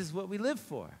 Because this is what we live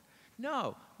for.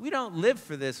 No, we don't live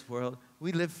for this world.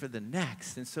 We live for the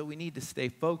next. And so we need to stay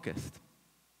focused.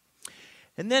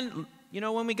 And then,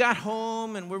 when we got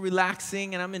home and we're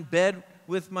relaxing and I'm in bed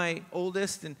with my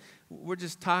oldest and we're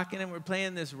just talking and we're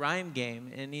playing this rhyme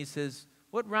game. And he says,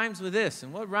 what rhymes with this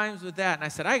and what rhymes with that? And I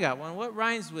said, I got one. What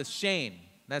rhymes with Shane?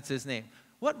 That's his name.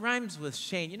 What rhymes with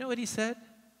Shane? You know what he said?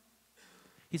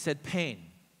 He said, pain.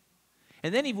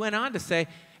 And then he went on to say,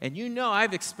 and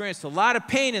I've experienced a lot of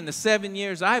pain in the 7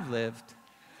 years I've lived.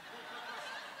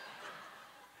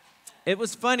 It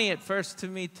was funny at first to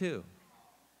me too.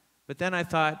 But then I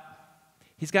thought,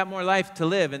 he's got more life to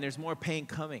live and there's more pain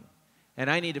coming. And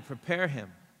I need to prepare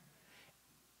him.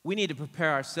 We need to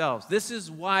prepare ourselves. This is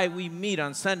why we meet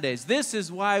on Sundays. This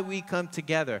is why we come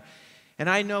together. And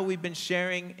I know we've been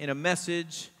sharing in a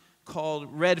message called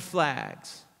Red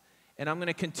Flags. And I'm going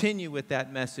to continue with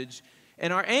that message.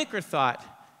 And our anchor thought,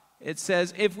 it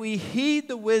says, if we heed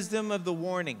the wisdom of the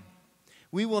warning,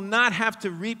 we will not have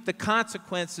to reap the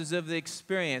consequences of the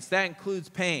experience. That includes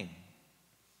pain.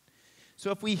 So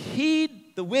if we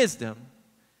heed the wisdom,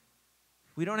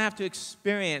 we don't have to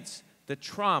experience the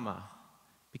trauma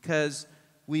because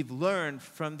we've learned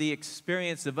from the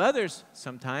experience of others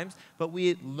sometimes, but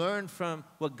we learn from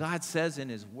what God says in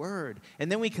His Word.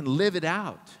 And then we can live it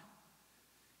out,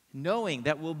 knowing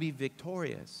that we'll be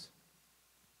victorious.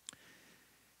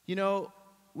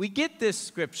 We get this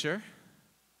scripture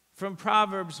from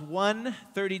Proverbs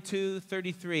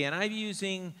 1:32-33, and I'm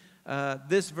using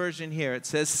this version here. It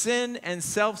says, sin and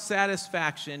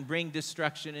self-satisfaction bring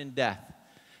destruction and death.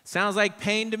 Sounds like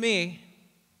pain to me.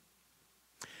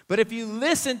 But if you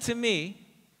listen to me,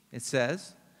 it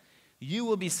says, you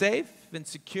will be safe and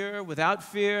secure without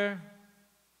fear,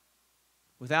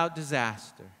 without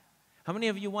disaster. How many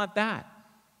of you want that?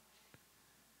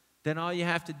 Then all you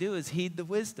have to do is heed the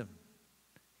wisdom.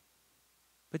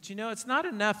 But it's not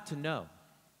enough to know.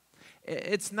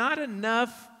 It's not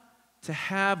enough to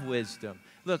have wisdom.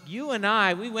 Look, you and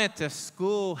I, we went to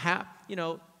school,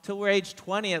 till we're age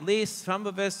 20 at least, some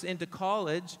of us into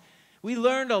college. We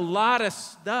learned a lot of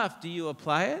stuff. Do you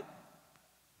apply it?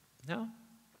 No.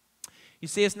 You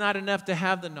see, it's not enough to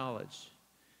have the knowledge.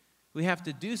 We have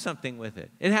to do something with it.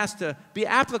 It has to be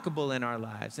applicable in our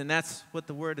lives, and that's what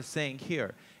the word is saying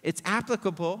here. It's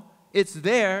applicable, it's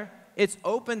there, it's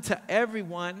open to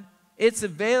everyone, it's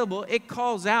available, it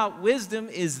calls out, wisdom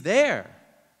is there.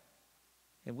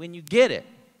 And when you get it,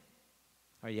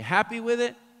 are you happy with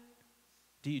it?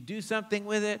 Do you do something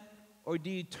with it? Or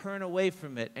do you turn away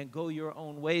from it and go your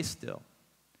own way still?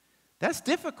 That's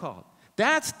difficult.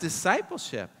 That's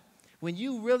discipleship. When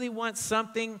you really want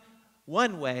something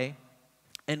one way,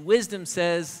 and wisdom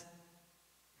says,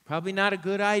 probably not a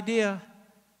good idea,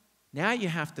 now you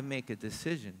have to make a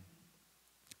decision.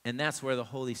 And that's where the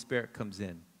Holy Spirit comes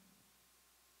in.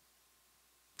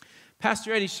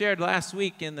 Pastor Eddie shared last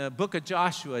week in the book of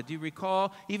Joshua, do you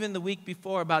recall, even the week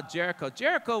before, about Jericho.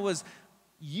 Jericho was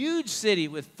a huge city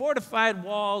with fortified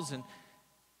walls, and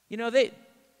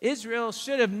Israel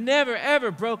should have never,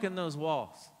 ever broken those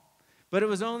walls. But it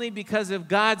was only because of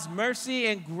God's mercy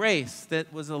and grace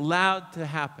that was allowed to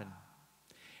happen.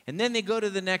 And then they go to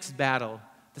the next battle,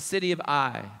 the city of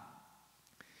Ai.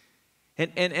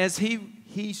 And as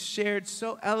he shared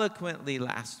so eloquently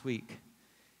last week,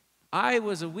 Ai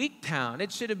was a weak town.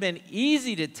 It should have been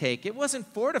easy to take. It wasn't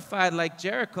fortified like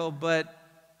Jericho, but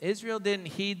Israel didn't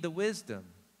heed the wisdom.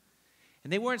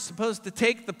 And they weren't supposed to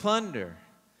take the plunder.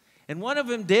 And one of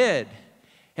them did.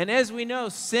 And as we know,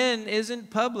 sin isn't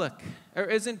public or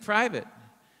isn't private.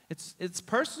 It's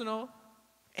personal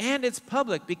and it's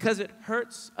public because it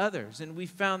hurts others. And we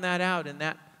found that out in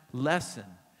that lesson,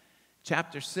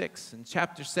 chapter 6 and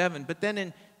chapter 7. But then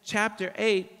in chapter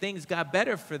 8, things got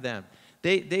better for them.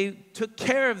 They took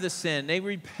care of the sin. They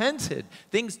repented.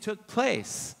 Things took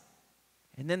place.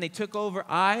 And then they took over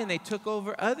Ai and they took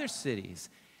over other cities.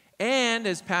 And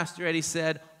as Pastor Eddie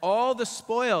said, all the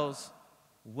spoils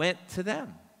went to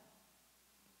them.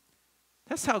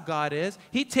 That's how God is.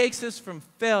 He takes us from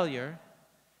failure,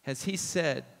 as he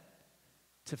said,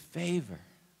 to favor.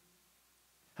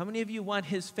 How many of you want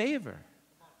his favor?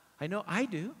 I know I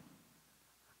do.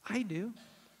 I do.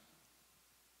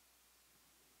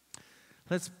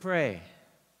 Let's pray.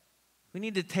 We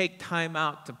need to take time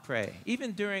out to pray,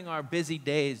 even during our busy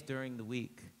days during the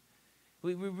week.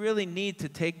 We really need to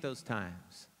take those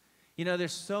times.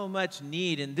 There's so much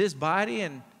need in this body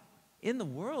and in the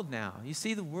world now. You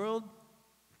see the world,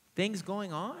 things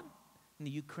going on in the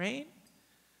Ukraine.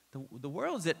 The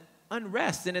world's at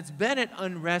unrest, and it's been at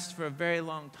unrest for a very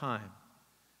long time.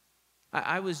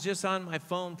 I was just on my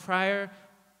phone prior,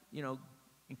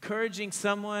 encouraging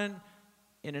someone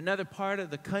in another part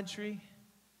of the country,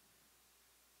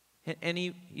 and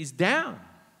he's down.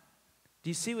 Do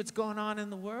you see what's going on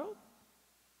in the world?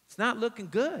 It's not looking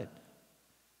good.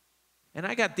 And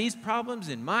I got these problems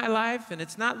in my life, and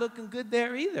it's not looking good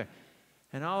there either.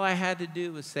 And all I had to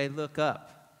do was say, look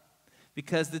up,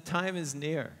 because the time is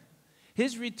near.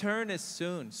 His return is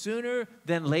soon, sooner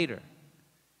than later.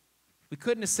 We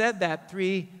couldn't have said that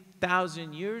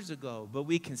 3,000 years ago, but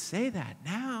we can say that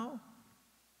now.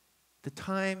 The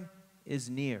time is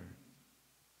near.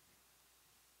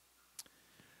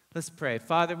 Let's pray.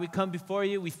 Father, we come before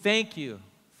you. We thank you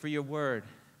for your word.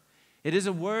 It is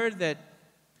a word that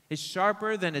is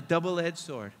sharper than a double-edged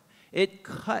sword. It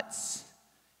cuts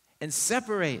and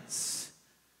separates.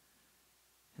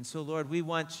 And so, Lord, we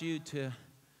want you to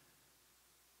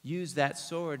use that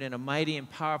sword in a mighty and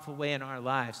powerful way in our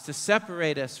lives, to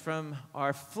separate us from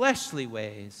our fleshly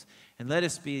ways, and let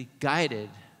us be guided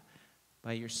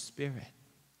by your Spirit,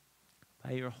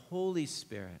 by your Holy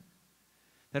Spirit,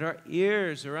 that our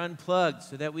ears are unplugged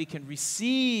so that we can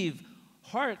receive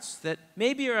hearts that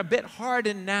maybe are a bit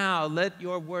hardened now. Let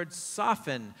your word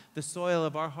soften the soil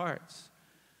of our hearts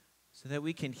so that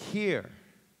we can hear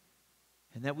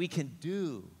and that we can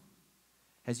do,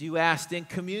 as you asked in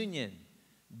communion,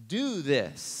 do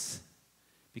this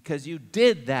because you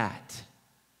did that.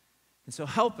 And so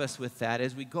help us with that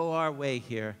as we go our way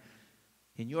here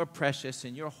in your precious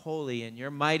and your holy and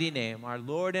your mighty name, our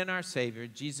Lord and our Savior,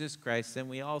 Jesus Christ. And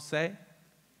we all say,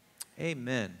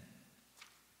 amen.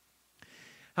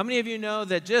 How many of you know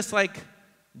that just like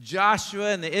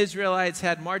Joshua and the Israelites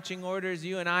had marching orders,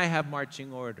 you and I have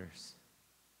marching orders?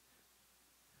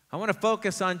 I want to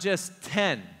focus on just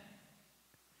 10.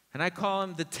 And I call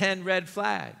them the 10 red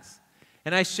flags.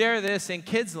 And I share this in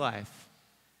Kids Life.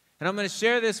 And I'm going to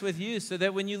share this with you so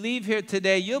that when you leave here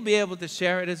today, you'll be able to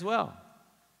share it as well.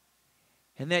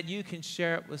 And that you can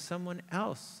share it with someone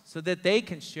else so that they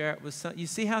can share it with some. You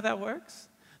see how that works?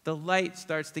 The light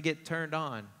starts to get turned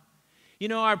on.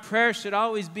 Our prayer should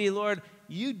always be, Lord,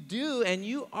 you do and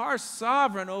you are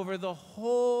sovereign over the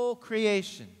whole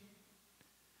creation.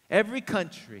 Every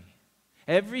country,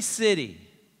 every city,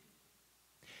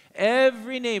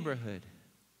 every neighborhood,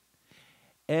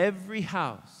 every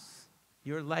house,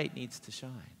 your light needs to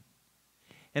shine.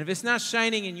 And if it's not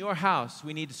shining in your house,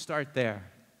 we need to start there.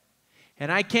 And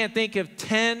I can't think of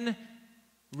 10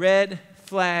 red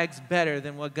flags better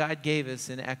than what God gave us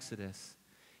in Exodus.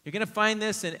 You're going to find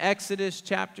this in Exodus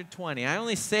chapter 20. I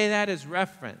only say that as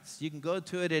reference. You can go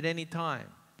to it at any time.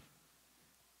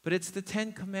 But it's the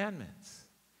 10 Commandments.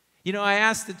 You know, I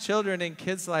asked the children in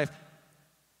Kids Life,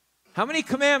 how many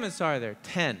commandments are there?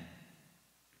 10.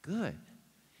 Good.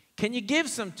 Can you give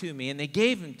some to me? And they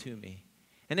gave them to me.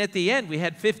 And at the end, we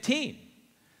had 15.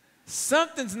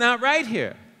 Something's not right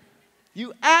here.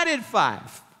 You added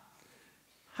 5.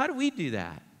 How do we do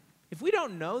that? If we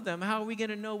don't know them, how are we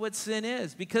going to know what sin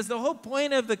is? Because the whole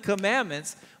point of the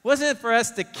commandments wasn't for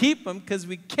us to keep them, because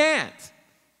we can't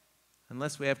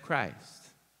unless we have Christ.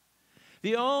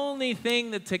 The only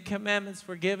thing that the commandments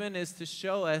were given is to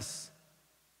show us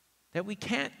that we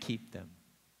can't keep them,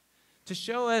 to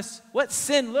show us what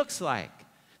sin looks like,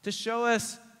 to show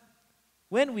us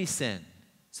when we sin,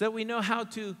 so that we know how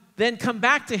to then come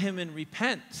back to Him and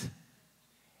repent,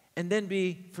 and then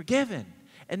be forgiven,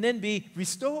 and then be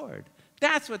restored.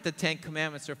 That's what the 10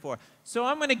 Commandments are for. So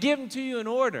I'm going to give them to you in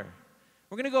order.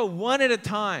 We're going to go one at a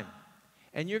time,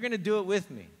 and you're going to do it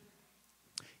with me.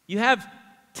 You have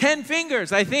 10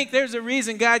 fingers. I think there's a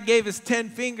reason God gave us 10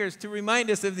 fingers, to remind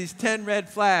us of these 10 red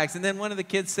flags. And then one of the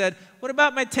kids said, what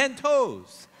about my 10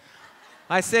 toes?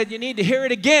 I said, you need to hear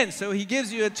it again, so he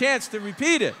gives you a chance to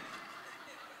repeat it.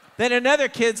 Then another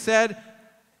kid said,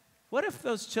 what if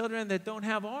those children that don't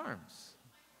have arms?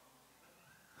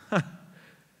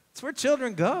 It's where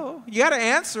children go. You got to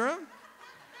answer them.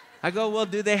 I go, well,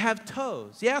 do they have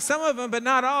toes? Yeah, some of them, but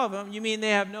not all of them. You mean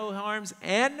they have no arms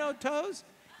and no toes?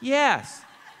 Yes.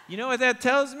 You know what that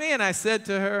tells me? And I said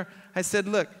to her, I said,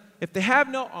 look, if they have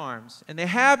no arms and they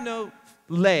have no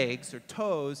legs or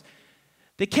toes,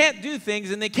 they can't do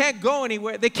things and they can't go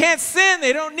anywhere. They can't sin.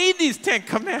 They don't need these 10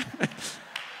 commandments.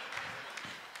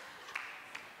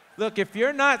 Look, if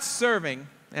you're not serving,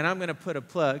 and I'm going to put a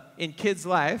plug, in Kids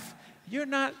Life, you're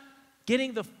not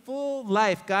getting the full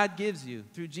life God gives you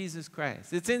through Jesus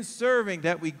Christ. It's in serving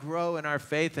that we grow in our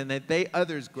faith, and that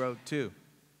others grow too.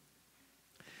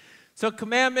 So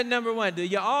commandment number 1, do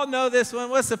you all know this one?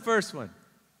 What's the first one?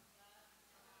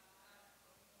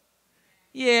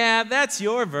 Yeah, that's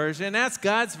your version. That's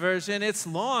God's version. It's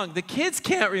long. The kids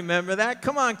can't remember that.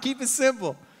 Come on, keep it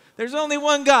simple. There's only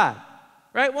one God,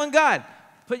 right? One God.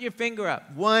 Put your finger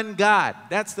up. One God.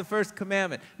 That's the first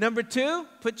commandment. Number 2,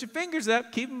 put your fingers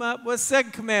up. Keep them up. What's the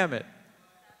second commandment?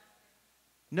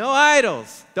 No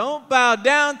idols. Don't bow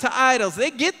down to idols.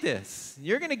 They get this.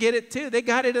 You're going to get it too. They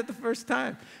got it at the first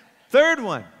time. Third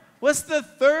one. What's the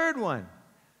third one?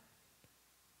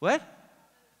 What?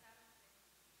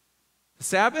 The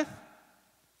Sabbath?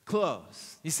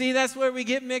 Close. You see, that's where we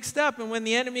get mixed up. And when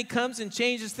the enemy comes and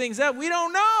changes things up, we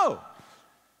don't know.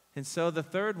 And so the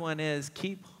third one is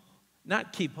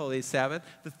not keep holy Sabbath.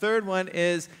 The third one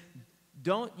is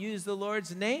don't use the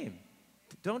Lord's name.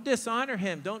 Don't dishonor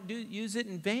Him. Don't use it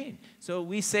in vain. So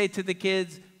we say to the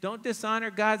kids, don't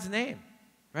dishonor God's name,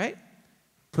 right?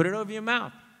 Put it over your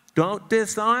mouth. Don't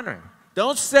dishonor.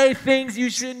 Don't say things you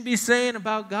shouldn't be saying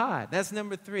about God. That's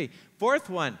number 3. Fourth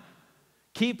one,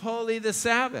 keep holy the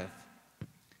Sabbath.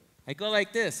 I go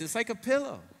like this. It's like a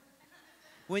pillow.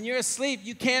 When you're asleep,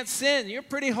 you can't sin. You're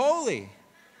pretty holy.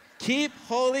 Keep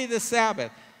holy the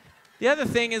Sabbath. The other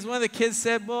thing is, one of the kids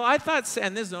said, well, I thought,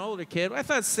 and this is an older kid, I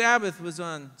thought Sabbath was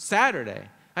on Saturday.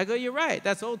 I go, you're right.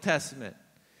 That's Old Testament.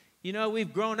 You know,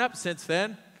 we've grown up since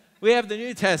then. We have the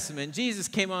New Testament. Jesus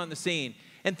came on the scene.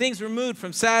 And things were moved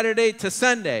from Saturday to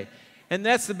Sunday. And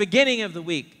that's the beginning of the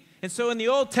week. And so in the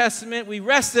Old Testament, we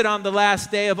rested on the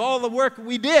last day of all the work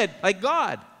we did, like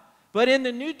God. But in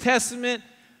the New Testament,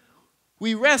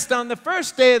 we rest on the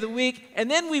first day of the week, and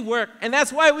then we work. And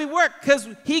that's why we work, because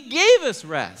He gave us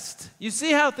rest. You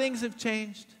see how things have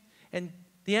changed? And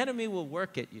the enemy will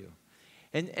work at you.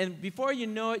 And before you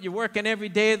know it, you're working every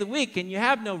day of the week, and you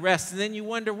have no rest. And then you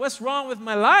wonder, what's wrong with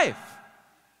my life?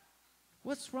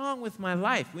 What's wrong with my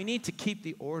life? We need to keep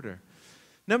the order.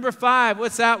 Number 5,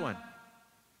 what's that one?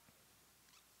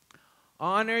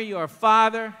 Honor your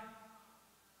father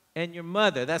and your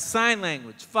mother. That's sign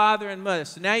language, father and mother.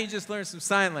 So now you just learned some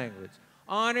sign language.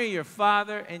 Honor your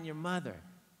father and your mother.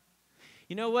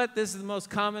 You know what? This is the most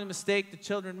common mistake the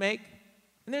children make.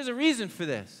 And there's a reason for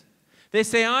this. They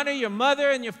say, honor your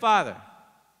mother and your father.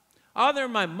 Honor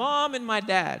my mom and my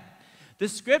dad. The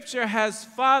scripture has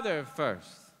father first,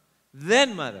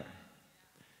 then mother.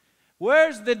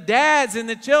 Where's the dads in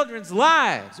the children's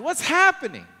lives? What's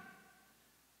happening?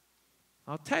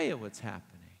 I'll tell you what's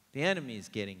happening. The enemy is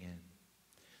getting in.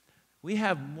 We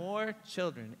have more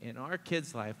children in our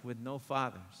kids' life with no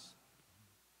fathers.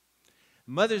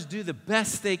 Mothers do the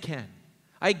best they can.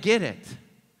 I get it.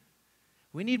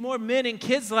 We need more men in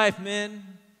kids' life, men.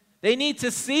 They need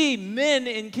to see men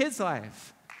in kids'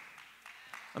 life.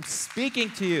 I'm speaking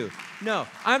to you. No,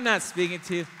 I'm not speaking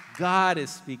to you. God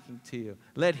is speaking to you.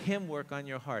 Let him work on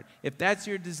your heart. If that's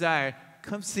your desire,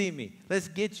 come see me. Let's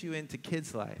get you into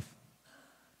kids' life.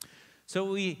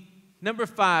 So number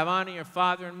 5, honor your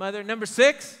father and mother. Number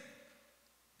 6,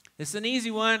 it's an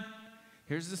easy one.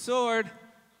 Here's the sword.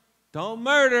 Don't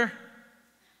murder.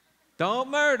 Don't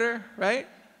murder, right?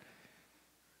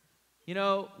 You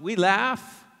know, we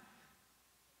laugh,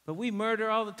 but we murder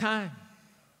all the time.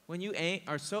 When you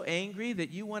are so angry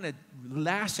that you want to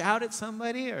lash out at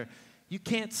somebody, or you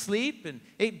can't sleep and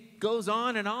it goes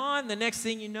on and on, the next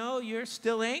thing you know, you're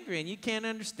still angry and you can't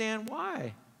understand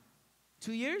why.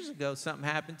 2 years ago, something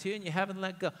happened to you and you haven't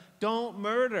let go. Don't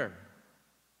murder,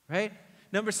 right?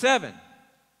 Number 7.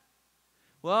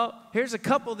 Well, here's a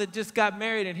couple that just got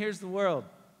married and here's the world.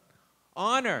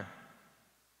 Honor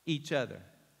each other.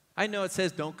 I know it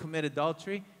says don't commit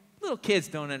adultery. Little kids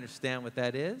don't understand what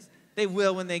that is. They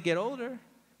will when they get older.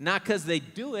 Not because they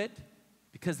do it,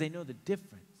 because they know the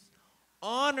difference.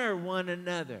 Honor one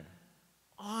another.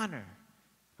 Honor.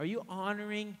 Are you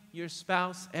honoring your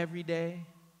spouse every day?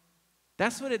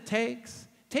 That's what it takes.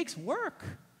 It takes work.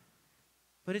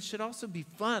 But it should also be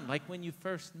fun, like when you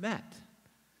first met.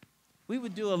 We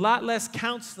would do a lot less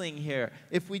counseling here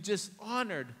if we just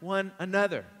honored one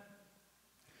another.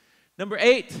 Number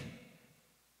 8,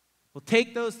 we'll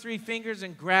take those 3 fingers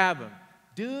and grab them.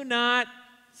 Do not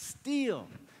steal.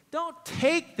 Don't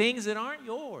take things that aren't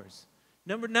yours.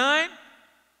 Number 9,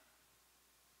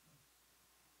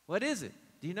 what is it?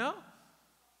 Do you know?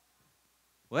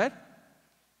 What?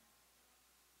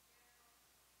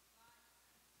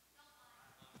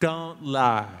 Don't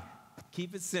lie.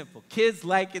 Keep it simple. Kids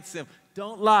like it simple.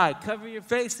 Don't lie. Cover your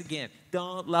face again.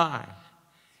 Don't lie.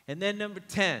 And then number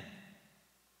 10.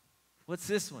 What's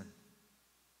this one?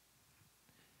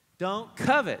 Don't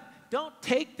covet. Don't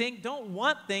take things, don't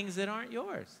want things that aren't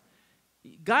yours.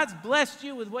 God's blessed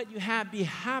you with what you have. Be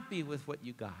happy with what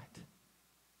you got.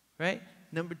 Right?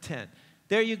 Number 10.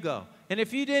 There you go. And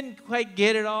if you didn't quite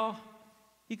get it all,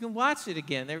 you can watch it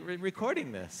again. They're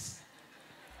recording this.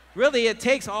 Really, it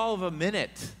takes all of a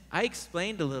minute. I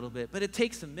explained a little bit, but it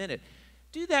takes a minute.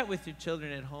 Do that with your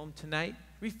children at home tonight.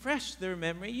 Refresh their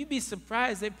memory. You'd be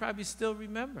surprised. They probably still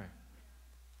remember.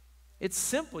 It's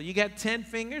simple. You got 10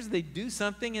 fingers. They do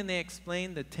something, and they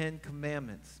explain the 10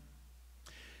 commandments.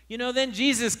 You know, then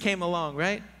Jesus came along,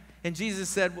 right? And Jesus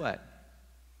said what?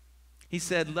 He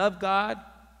said, love God,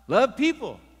 love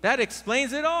people. That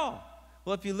explains it all.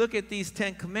 Well, if you look at these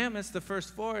 10 commandments, the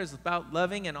first 4 is about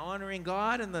loving and honoring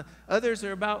God, and the others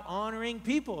are about honoring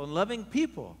people and loving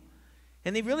people.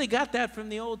 And they really got that from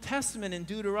the Old Testament in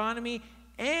Deuteronomy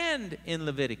and in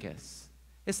Leviticus.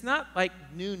 It's not like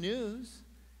new news.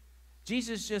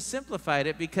 Jesus just simplified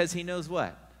it because he knows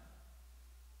what?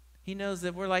 He knows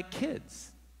that we're like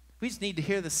kids. We just need to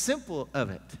hear the simple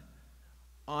of it.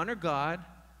 Honor God,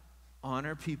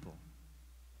 honor people.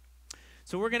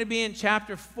 So we're going to be in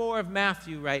chapter 4 of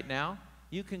Matthew right now.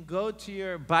 You can go to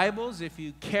your Bibles if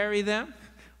you carry them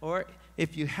or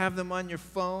if you have them on your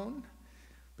phone.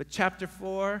 But chapter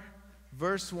 4,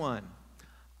 verse 1.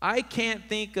 I can't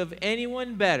think of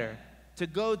anyone better to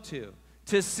go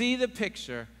to see the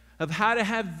picture of how to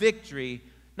have victory,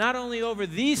 not only over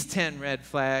these 10 red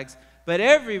flags, but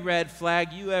every red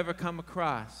flag you ever come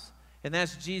across. And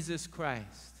that's Jesus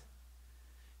Christ.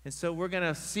 And so we're going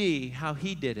to see how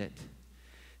he did it.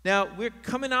 Now, we're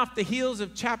coming off the heels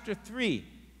of chapter 3,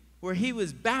 where he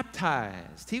was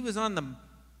baptized. He was on the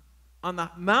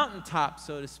mountaintop,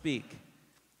 so to speak.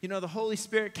 You know, the Holy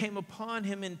Spirit came upon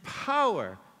him in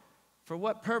power. For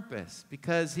what purpose?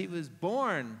 Because he was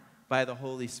born by the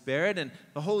Holy Spirit, and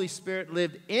the Holy Spirit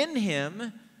lived in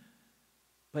him,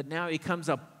 but now he comes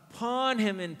upon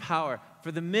him in power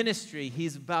for the ministry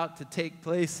he's about to take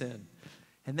place in.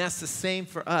 And that's the same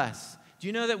for us. Do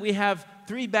you know that we have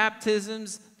 3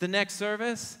 baptisms the next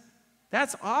service?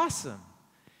 That's awesome.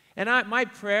 And my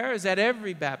prayer is that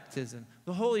every baptism,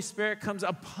 the Holy Spirit comes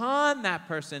upon that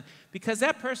person, because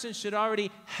that person should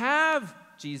already have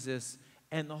Jesus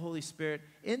and the Holy Spirit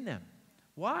in them.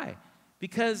 Why?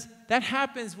 Because that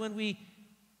happens when we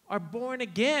are born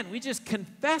again. We just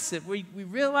confess it. We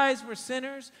realize we're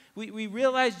sinners. We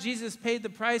realize Jesus paid the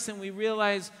price, and we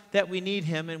realize that we need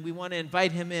him, and we want to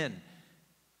invite him in.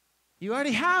 You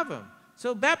already have him.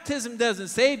 So baptism doesn't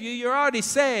save you. You're already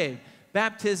saved.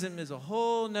 baptism is a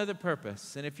whole nother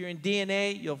purpose. And if you're in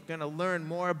DNA, you're going to learn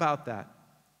more about that.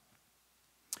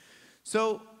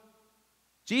 So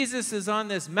Jesus is on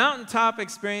this mountaintop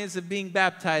experience of being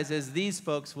baptized, as these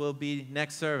folks will be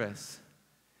next service.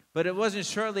 But it wasn't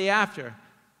shortly after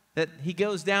that he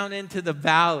goes down into the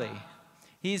valley.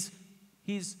 He's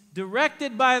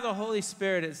directed by the Holy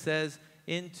Spirit, it says,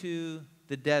 into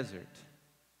the desert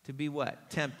to be what?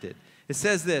 Tempted. It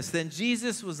says this, then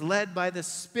Jesus was led by the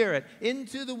Spirit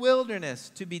into the wilderness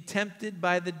to be tempted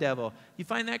by the devil. You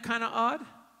find that kind of odd?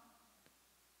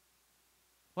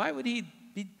 Why would he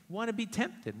want to be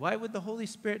tempted? Why would the Holy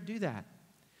Spirit do that?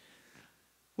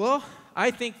 Well,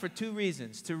 I think for two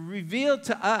reasons. To reveal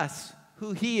to us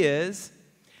who he is.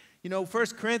 You know, 1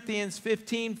 Corinthians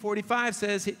 15:45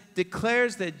 says, it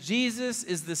declares that Jesus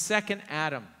is the second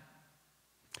Adam.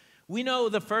 We know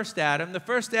the first Adam. The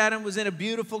first Adam was in a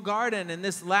beautiful garden, and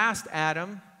this last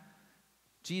Adam,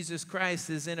 Jesus Christ,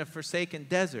 is in a forsaken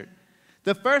desert.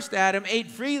 The first Adam ate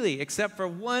freely, except for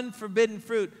one forbidden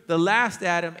fruit. The last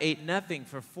Adam ate nothing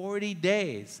for 40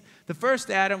 days. The first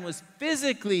Adam was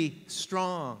physically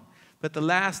strong, but the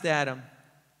last Adam,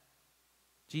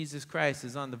 Jesus Christ,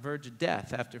 is on the verge of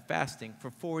death after fasting for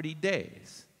 40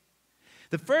 days.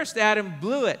 The first Adam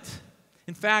blew it.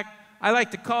 In fact, I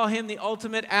like to call him the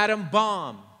ultimate atom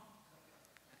bomb.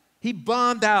 He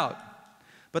bombed out.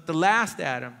 But the last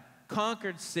Adam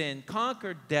conquered sin,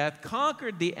 conquered death,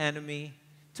 conquered the enemy,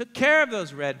 took care of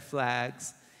those red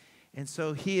flags, and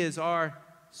so he is our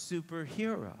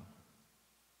superhero.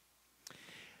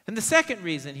 And the second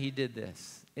reason he did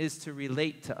this is to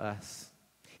relate to us.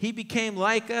 He became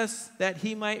like us that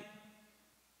he might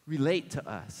relate to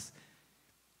us.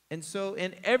 And so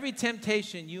in every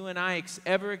temptation you and I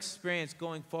ever experience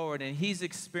going forward, and he's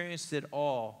experienced it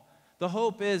all, the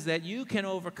hope is that you can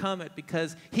overcome it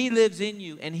because he lives in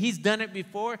you, and he's done it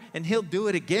before, and he'll do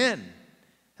it again.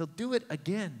 He'll do it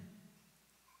again.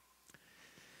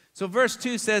 So verse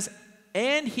 2 says,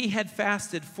 and he had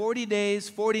fasted 40 days,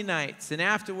 40 nights, and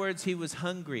afterwards he was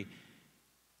hungry.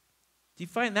 Do you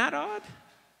find that odd?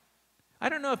 I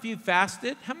don't know if you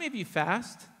fasted. How many of you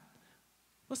fast?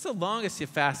 What's the longest you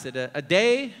fasted? A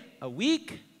day? A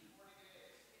week?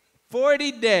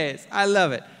 40 days. I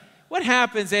love it. What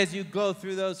happens as you go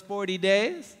through those 40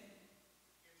 days?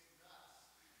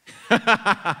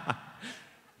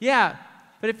 Yeah,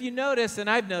 but if you notice, and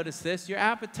I've noticed this, your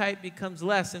appetite becomes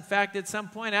less. In fact, at some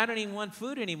point, I don't even want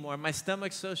food anymore. My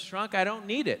stomach's so shrunk, I don't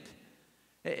need it.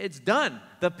 It's done.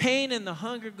 The pain and the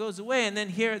hunger goes away, and then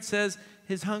here it says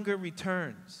his hunger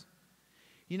returns.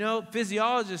 You know,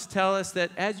 physiologists tell us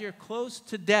that as you're close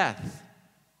to death,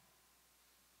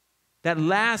 that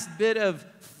last bit of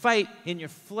fight in your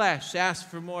flesh asks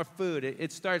for more food.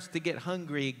 It starts to get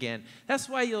hungry again. That's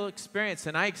why you'll experience,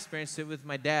 and I experienced it with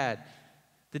my dad.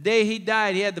 The day he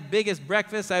died, he had the biggest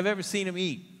breakfast I've ever seen him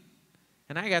eat.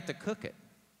 And I got to cook it.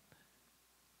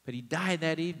 But he died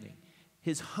that evening.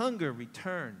 His hunger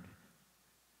returned.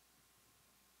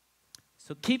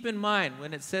 So keep in mind,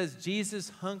 when it says Jesus'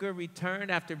 hunger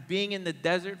returned after being in the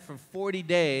desert for 40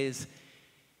 days,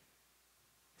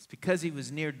 it's because he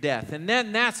was near death. And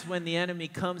then that's when the enemy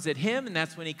comes at him, and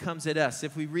that's when he comes at us.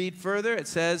 If we read further, it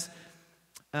says,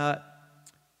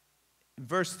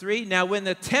 verse 3, now when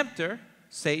the tempter,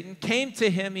 Satan, came to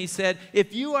him, he said,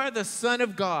 if you are the Son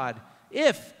of God,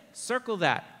 circle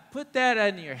that, put that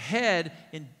on your head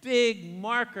in big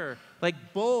marker,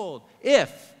 like bold,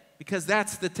 because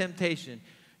that's the temptation.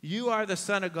 You are the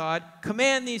Son of God.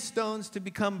 Command these stones to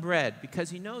become bread,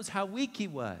 because he knows how weak he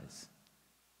was.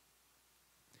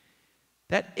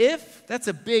 That that's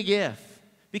a big if,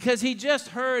 because he just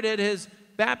heard at his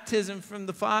baptism from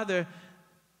the Father,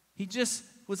 he just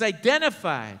was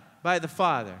identified by the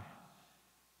Father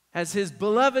as his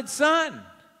beloved Son.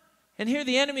 And here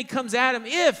the enemy comes at him,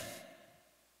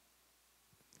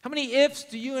 How many ifs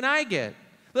do you and I get?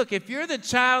 Look, if you're the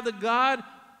child of God,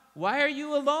 why are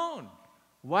you alone?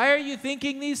 Why are you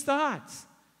thinking these thoughts?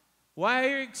 Why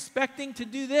are you expecting to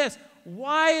do this?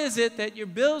 Why is it that your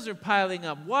bills are piling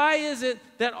up? Why is it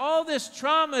that all this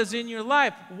trauma is in your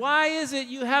life? Why is it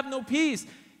you have no peace?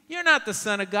 You're not the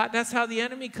Son of God. That's how the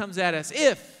enemy comes at us.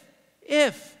 If.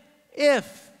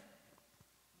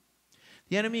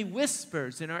 The enemy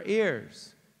whispers in our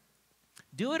ears.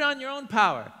 Do it on your own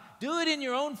power. Do it in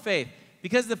your own faith,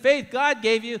 because the faith God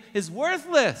gave you is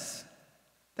worthless.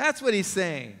 That's what he's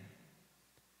saying.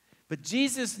 But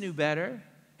Jesus knew better,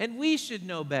 and we should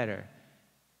know better.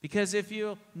 Because if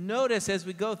you'll notice as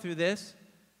we go through this,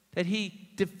 that he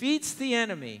defeats the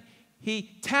enemy. He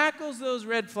tackles those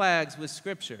red flags with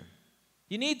Scripture.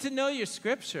 You need to know your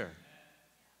Scripture.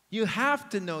 You have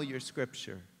to know your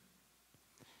Scripture.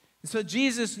 And so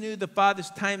Jesus knew the Father's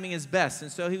timing is best,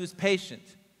 and so he was patient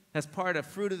as part of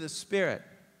fruit of the Spirit.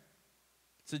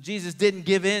 So Jesus didn't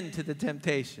give in to the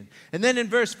temptation. And then in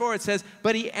verse 4 it says,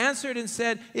 but he answered and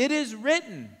said, it is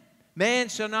written, man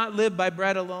shall not live by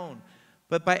bread alone,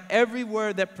 but by every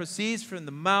word that proceeds from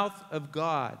the mouth of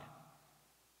God.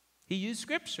 He used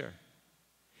Scripture.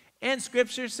 And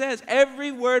Scripture says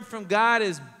every word from God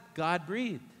is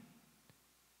God-breathed.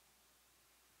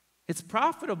 It's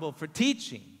profitable for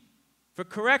teaching, for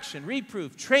correction,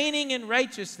 reproof, training in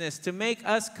righteousness, to make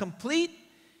us complete,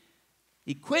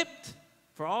 equipped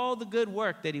for all the good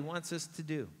work that he wants us to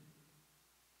do.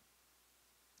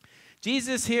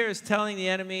 Jesus here is telling the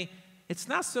enemy, it's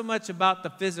not so much about the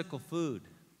physical food.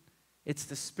 It's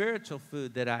the spiritual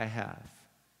food that I have.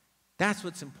 That's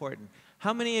what's important.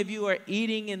 How many of you are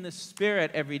eating in the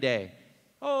Spirit every day?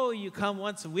 Oh, you come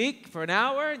once a week for an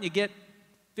hour and you get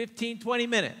 15, 20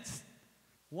 minutes.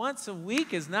 Once a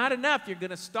week is not enough. You're going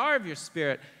to starve your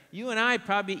spirit. You and I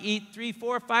probably eat 3,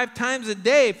 4, 5 times a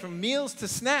day, from meals to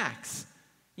snacks.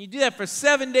 You do that for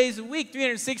 7 days a week,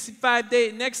 365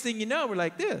 days. Next thing you know, we're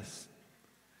like this.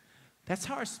 That's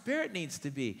how our spirit needs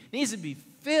to be. It needs to be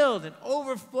filled and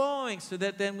overflowing so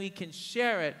that then we can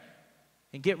share it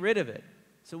and get rid of it.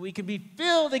 So we can be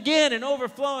filled again and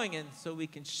overflowing, and so we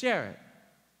can share it.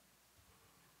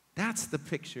 That's the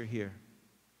picture here.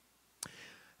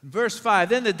 Verse 5,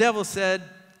 then the devil said,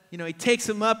 he takes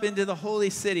him up into the holy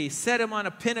city, set him on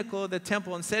a pinnacle of the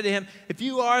temple, and said to him, if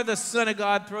you are the Son of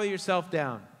God, throw yourself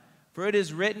down. For it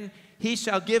is written, he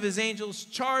shall give his angels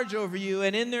charge over you,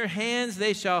 and in their hands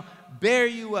they shall bear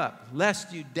you up,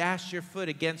 lest you dash your foot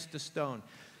against a stone.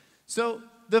 So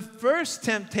the first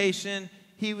temptation,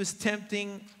 he was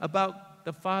tempting about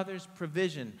the Father's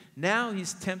provision. Now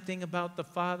he's tempting about the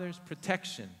Father's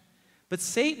protection. But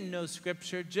Satan knows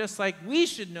Scripture just like we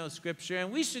should know Scripture,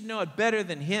 and we should know it better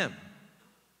than him.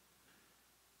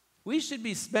 We should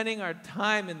be spending our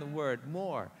time in the Word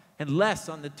more and less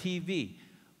on the TV.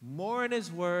 More in his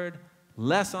Word,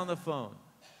 less on the phone.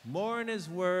 More in his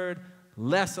Word,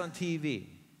 less on TV.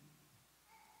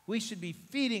 We should be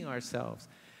feeding ourselves.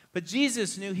 But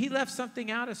Jesus knew he left something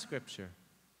out of Scripture.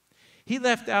 He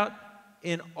left out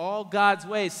in all God's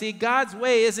ways. See, God's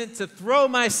way isn't to throw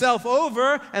myself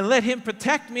over and let him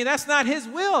protect me. That's not his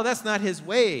will. That's not his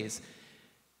ways.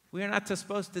 We are not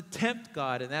supposed to tempt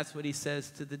God, and that's what he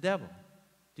says to the devil.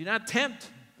 Do not tempt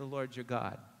the Lord your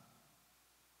God.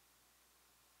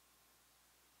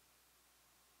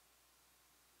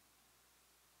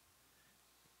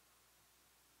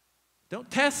 Don't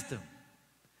test him.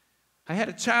 I had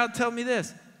a child tell me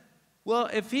this. Well,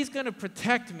 if he's going to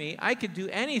protect me, I could do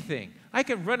anything. I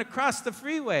could run across the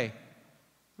freeway.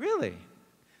 Really?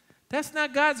 That's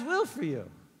not God's will for you.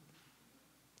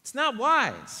 It's not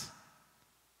wise.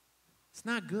 It's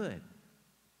not good.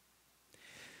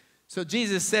 So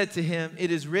Jesus said to him,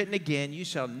 it is written again, you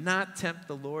shall not tempt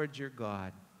the Lord your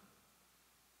God.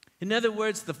 In other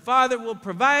words, the Father will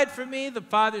provide for me, the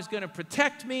Father's going to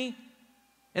protect me,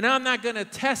 and I'm not going to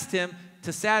test him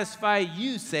to satisfy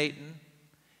you, Satan.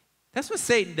 That's what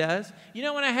Satan does. You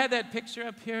know, when I had that picture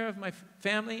up here of my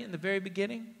family in the very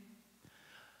beginning?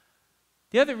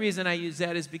 The other reason I use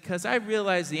that is because I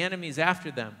realize the enemy's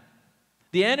after them.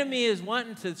 The enemy is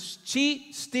wanting to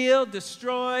cheat, steal,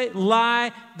 destroy,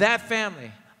 lie that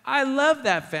family. I love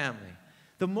that family.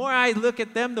 The more I look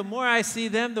at them, the more I see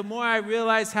them, the more I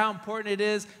realize how important it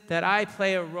is that I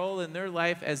play a role in their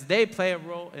life as they play a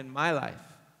role in my life.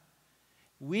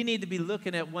 We need to be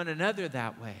looking at one another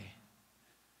that way.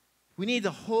 We need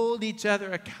to hold each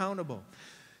other accountable.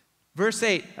 Verse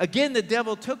 8, again the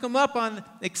devil took him up on an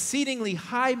exceedingly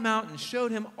high mountain,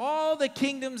 showed him all the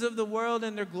kingdoms of the world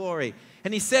and their glory.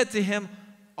 And he said to him,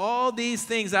 all these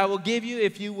things I will give you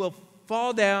if you will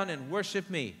fall down and worship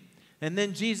me. And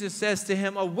then Jesus says to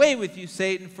him, away with you,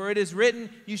 Satan, for it is written,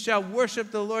 you shall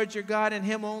worship the Lord your God, and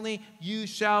him only you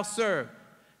shall serve.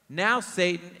 Now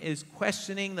Satan is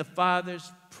questioning the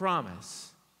Father's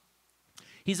promise.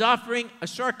 He's offering a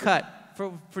shortcut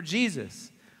for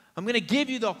Jesus. I'm going to give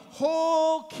you the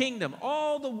whole kingdom,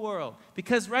 all the world,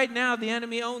 because right now the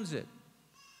enemy owns it.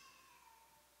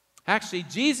 Actually,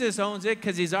 Jesus owns it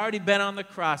because he's already been on the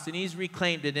cross and he's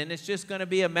reclaimed it, and it's just going to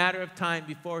be a matter of time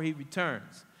before he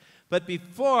returns. But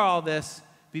before all this,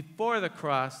 before the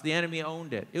cross, the enemy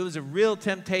owned it. It was a real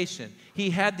temptation. He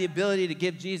had the ability to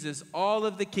give Jesus all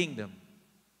of the kingdom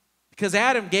because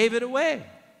Adam gave it away.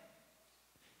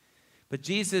 But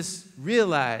Jesus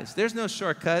realized there's no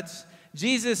shortcuts.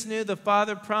 Jesus knew the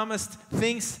Father promised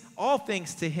all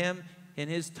things to him in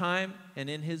his time and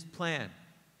in his plan.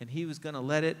 And he was going to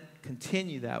let it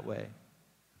continue that way.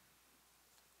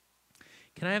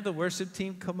 Can I have the worship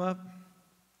team come up?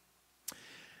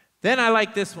 Then I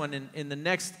like this one in the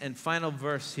next and final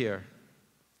verse here.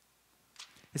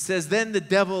 It says, then the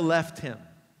devil left him.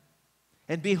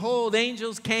 And behold,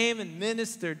 angels came and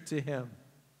ministered to him.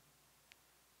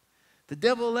 The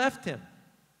devil left him.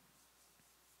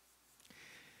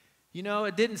 You know,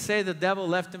 it didn't say the devil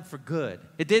left him for good.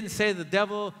 It didn't say the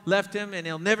devil left him and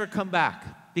he'll never come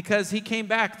back, because he came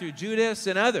back through Judas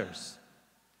and others.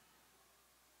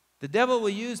 The devil will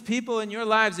use people in your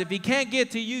lives. If he can't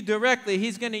get to you directly,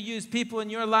 he's going to use people in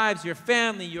your lives, your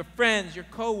family, your friends, your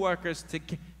co-workers, to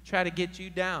try to get you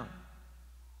down.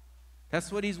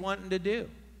 That's what he's wanting to do.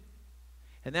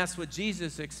 And that's what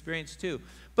Jesus experienced too.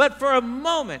 But for a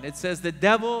moment, it says the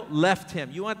devil left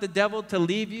him. You want the devil to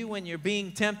leave you when you're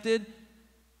being tempted?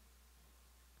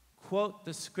 Quote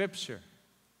the scripture.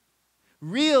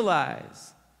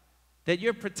 Realize that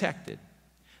you're protected,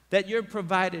 that you're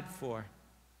provided for,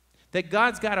 that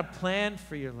God's got a plan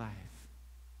for your life.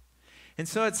 And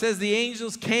so it says the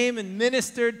angels came and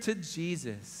ministered to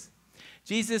Jesus.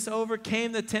 Jesus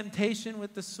overcame the temptation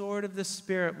with the sword of the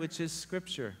Spirit, which is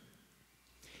Scripture.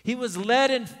 He was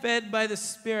led and fed by the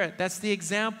Spirit. That's the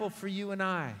example for you and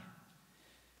I.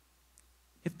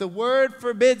 If the Word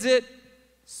forbids it,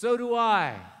 so do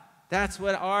I. That's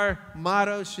what our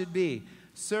motto should be.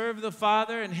 Serve the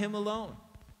Father and Him alone.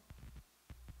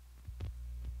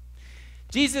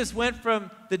 Jesus went from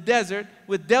the desert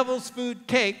with devil's food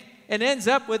cake and ends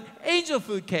up with angel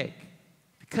food cake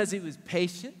because He was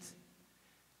patient,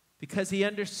 because He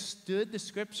understood the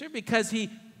Scripture, because He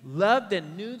loved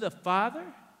and knew the Father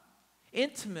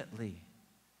intimately,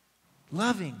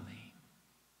 lovingly.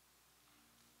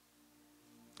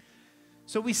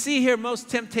 So we see here most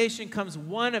temptation comes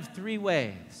one of three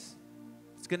ways.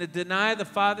 It's going to deny the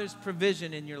Father's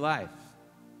provision in your life.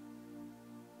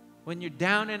 When you're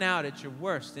down and out at your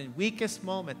worst and weakest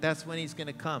moment, that's when He's going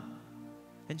to come.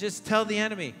 And just tell the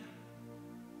enemy,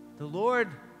 the Lord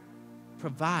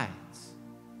provides.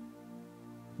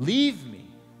 Leave me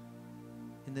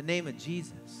in the name of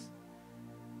Jesus.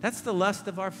 That's the lust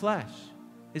of our flesh,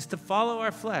 is to follow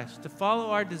our flesh, to follow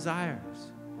our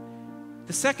desires.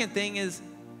 The second thing is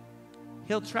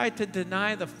he'll try to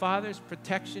deny the Father's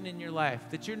protection in your life,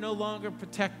 that you're no longer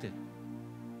protected.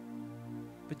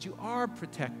 But you are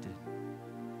protected.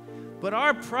 But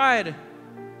our pride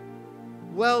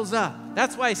wells up.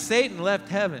 That's why Satan left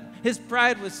heaven. His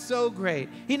pride was so great.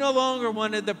 He no longer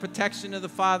wanted the protection of the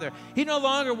Father. He no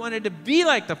longer wanted to be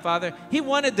like the Father. He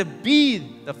wanted to be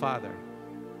the Father.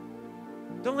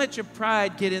 Don't let your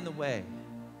pride get in the way.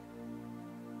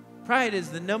 Pride is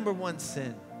the number one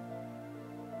sin.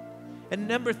 And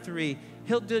number three,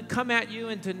 he'll come at you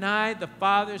and deny the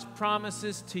Father's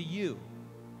promises to you.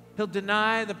 He'll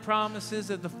deny the promises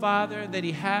of the Father that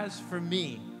He has for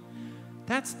me.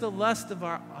 That's the lust of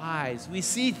our eyes. We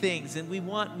see things and we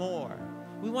want more.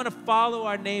 We want to follow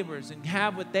our neighbors and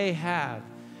have what they have.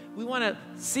 We want to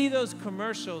see those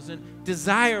commercials and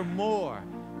desire more.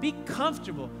 Be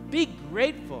comfortable. Be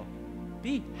grateful.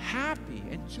 Be happy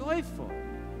and joyful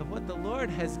of what the Lord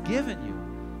has given you,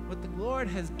 what the Lord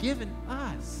has given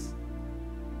us.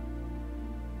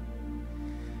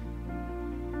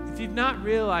 If you've not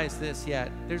realized this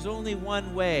yet, there's only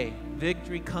one way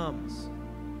victory comes.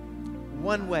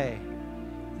 One way.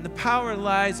 And the power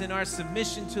lies in our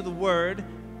submission to the Word,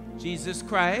 Jesus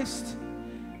Christ,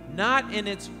 not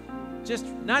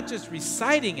just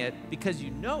reciting it because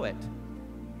you know it,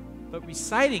 but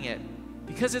reciting it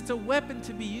because it's a weapon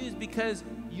to be used because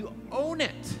you own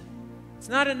it. It's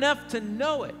not enough to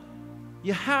know it.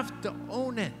 You have to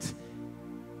own it.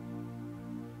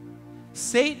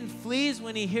 Satan flees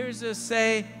when he hears us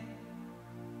say,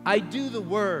 I do the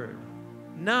Word,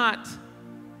 not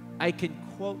I can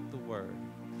quote the Word.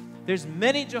 There's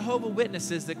many Jehovah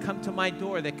Witnesses that come to my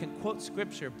door that can quote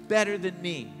Scripture better than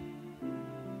me.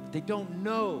 But they don't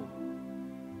know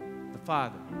the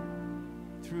Father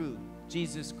through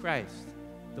Jesus Christ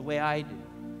the way I do,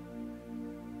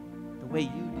 the way you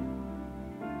do.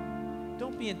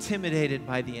 Don't be intimidated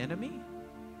by the enemy.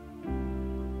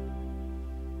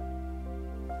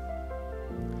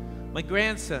 My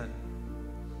grandson,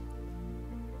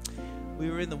 we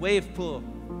were in the wave pool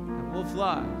at Wolf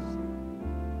Lodge,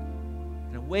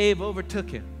 and a wave overtook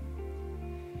him,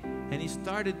 and he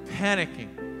started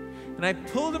panicking. And I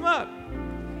pulled him up.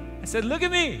 I said, look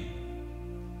at me.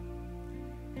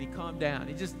 And he calmed down.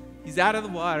 He's out of the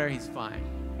water. He's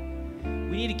fine.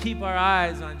 We need to keep our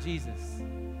eyes on Jesus.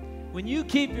 When you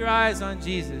keep your eyes on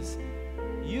Jesus,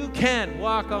 you can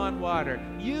walk on water.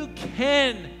 You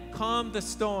can calm the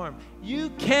storm. You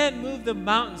can move the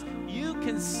mountains. You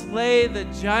can slay the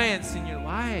giants in your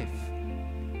life.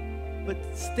 but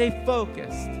stay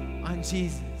focused on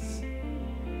Jesus.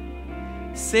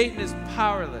 Satan is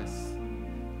powerless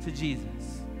to Jesus.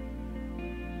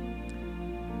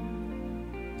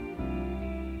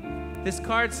 This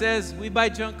card says, we buy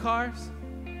junk cars.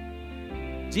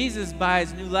 Jesus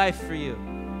buys new life for you.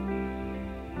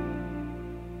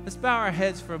 Let's bow our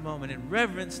heads for a moment in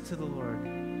reverence to the Lord.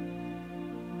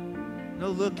 No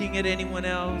looking at anyone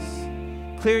else.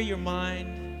 Clear your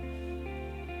mind.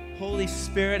 Holy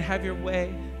Spirit, have your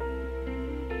way.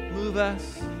 Move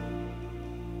us.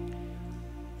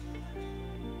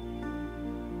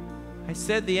 I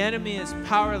said the enemy is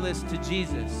powerless to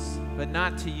Jesus, but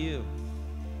not to you,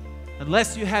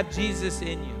 unless you have Jesus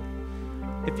in you.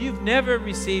 If you've never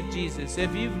received Jesus,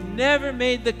 if you've never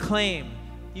made the claim,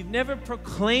 you've never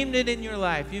proclaimed it in your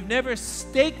life, you've never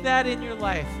staked that in your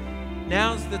life,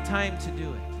 now's the time to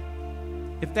do it.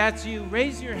 If that's you,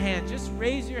 raise your hand. Just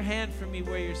raise your hand for me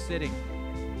where you're sitting.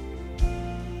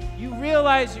 You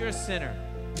realize you're a sinner.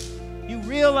 You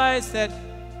realize that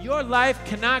your life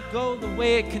cannot go the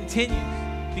way it continues.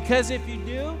 Because if you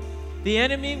do, the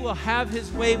enemy will have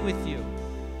his way with you.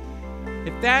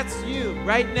 If that's you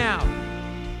right now,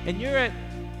 and you're at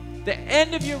the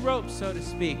end of your rope, so to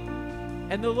speak,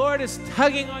 and the Lord is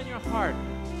tugging on your heart,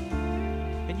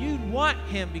 and you want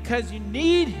him because you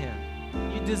need him,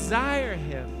 you desire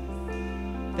him,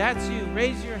 that's you.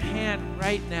 Raise your hand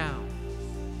right now.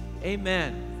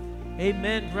 Amen.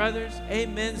 Amen, brothers.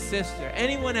 Amen, sister.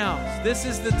 Anyone else? This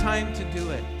is the time to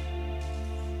do it.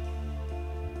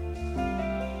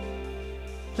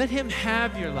 Let him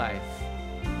have your life.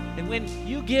 And when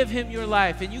you give him your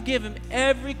life and you give him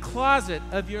every closet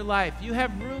of your life, you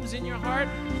have rooms in your heart,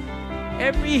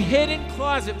 every hidden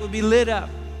closet will be lit up.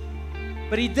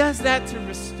 But he does that to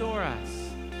restore us.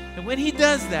 And when he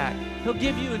does that, he'll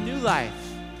give you a new life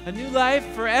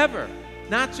forever.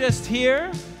 Not just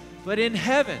here, but in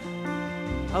heaven.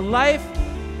 A life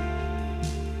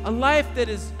that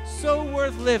is so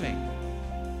worth living.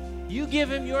 You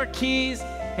give him your keys,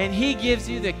 and he gives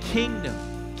you the kingdom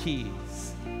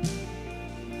keys.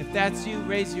 If that's you,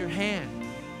 raise your hand.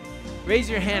 Raise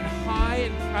your hand high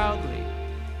and proudly,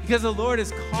 because the Lord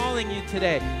is calling you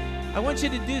today. I want you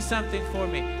to do something for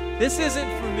me. This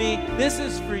isn't for me, this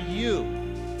is for you.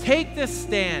 Take the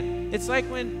stand. It's like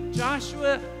when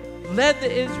Joshua led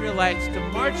the Israelites to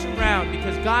march around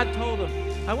because God told them,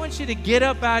 I want you to get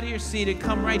up out of your seat and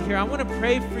come right here. I want to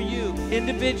pray for you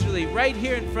individually, right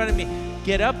here in front of me.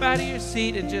 Get up out of your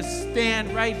seat and just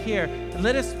stand right here. And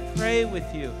let us pray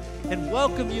with you and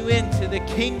welcome you into the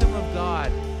kingdom of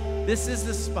God. This is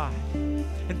the spot.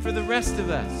 And for the rest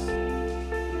of us,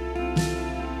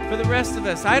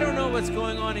 I don't know what's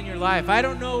going on in your life. I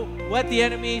don't know what the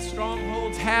enemy's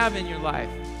strongholds have in your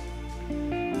life.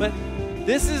 But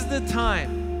this is the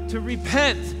time to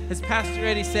repent, as Pastor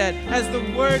Eddie said, as the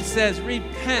word says,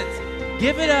 repent.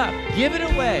 Give it up, give it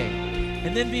away,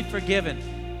 and then be forgiven.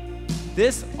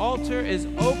 This altar is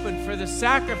open for the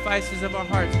sacrifices of our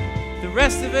hearts. The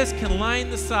rest of us can line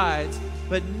the sides,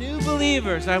 but new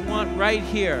believers I want right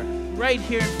here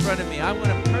in front of me. I want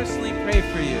to personally pray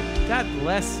for you. God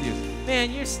bless you.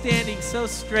 Man, you're standing so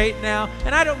straight now,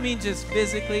 and I don't mean just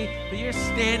Physically, but you're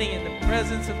standing in the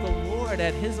presence of the Lord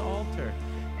at His altar.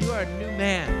 You are a new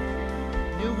man,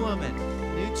 new woman,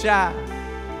 new child,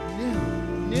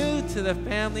 new to the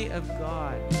family of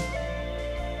God.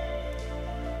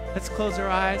 Let's close our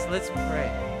eyes. Let's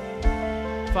pray.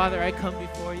 Father, I come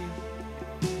before you.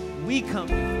 We come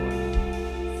before you.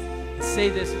 And say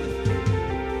this with me.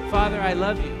 Father, I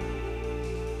love you.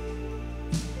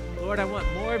 Lord, I want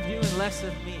more of you and less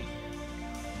of me.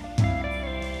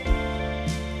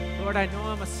 Lord, I know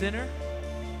I'm a sinner,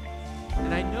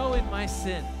 and I know in my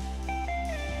sin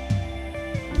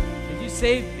that you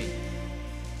saved me.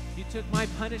 You took my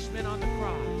punishment on the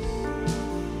cross.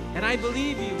 And I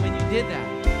believe you when you did that.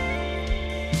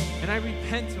 And I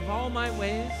repent of all my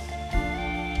ways.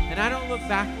 And I don't look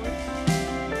backwards.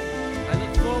 I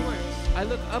look forwards. I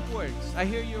look upwards. I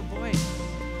hear your voice.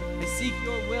 I seek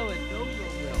your will and know your will.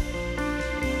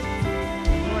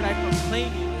 Lord, I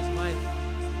proclaim you as my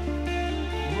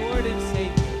Lord and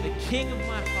Savior, the King of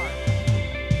my heart,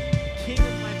 the King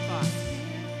of my thoughts.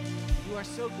 You are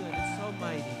so good and so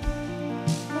mighty.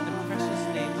 In the precious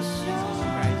name of Jesus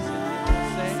Christ. And we all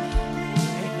say,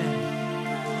 amen.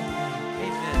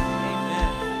 Amen.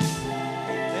 Amen.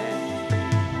 Amen.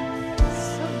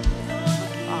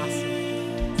 Awesome.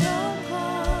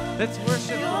 Let's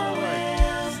worship the Lord.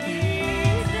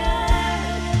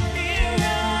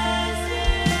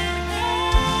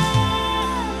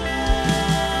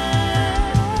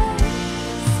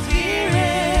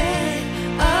 Spirit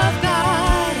of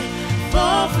God,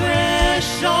 fall fresh.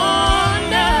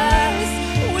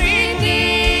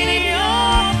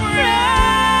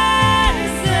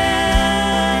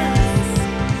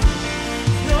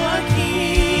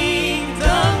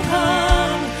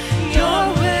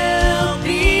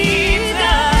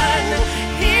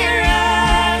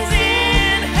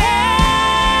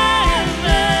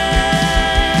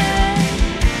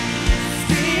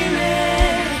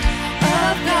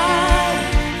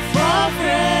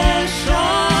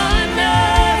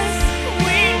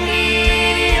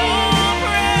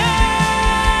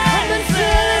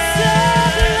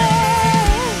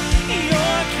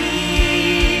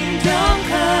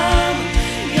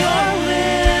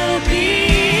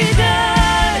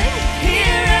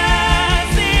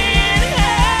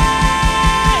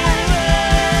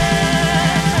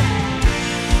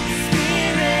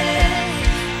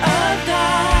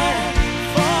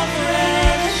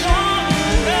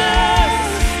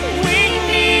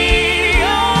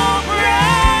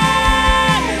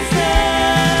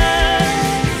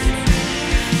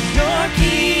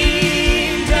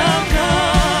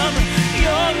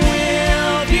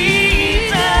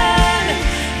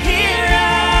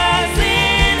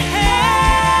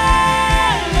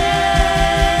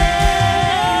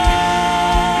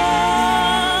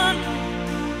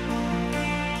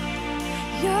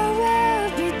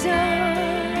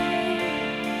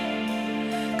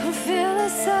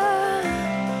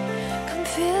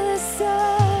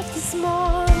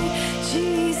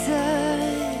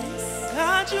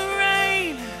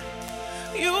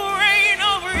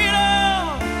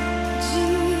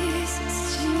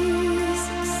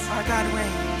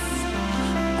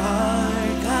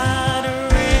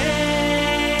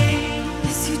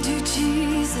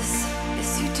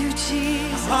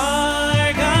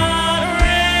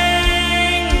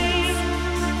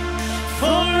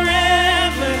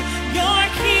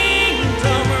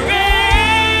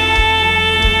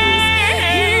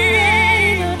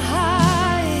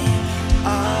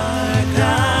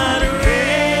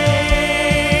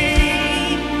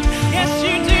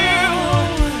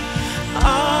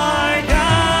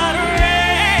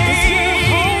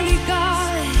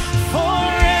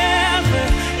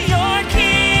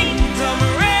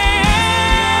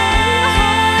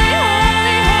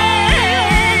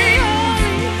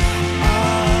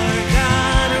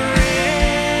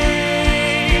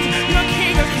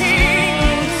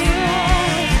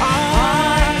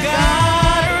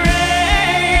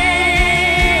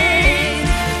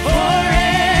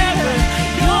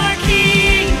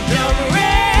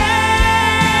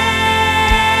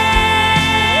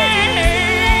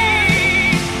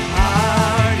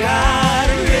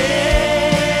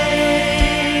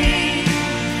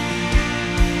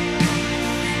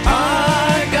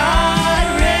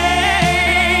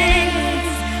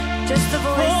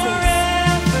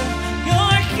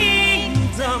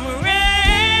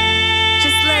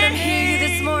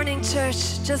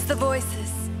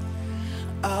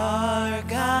 Our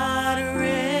God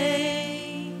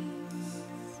reigns.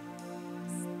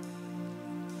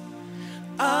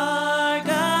 Our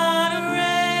God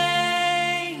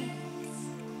reigns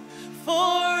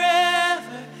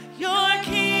forever. Your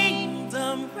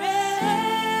kingdom reigns.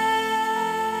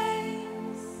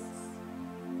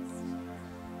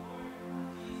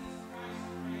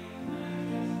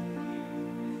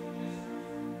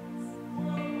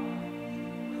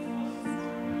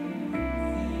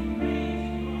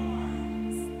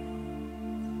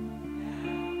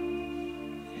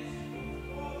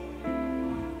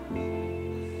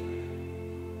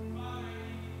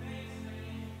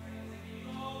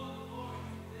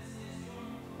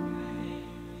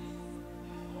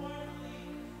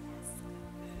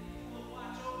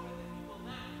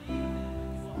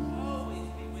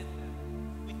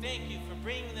 Thank you for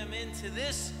bringing them into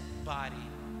this body,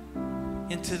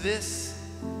 into this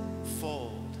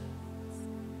fold,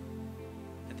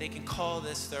 that they can call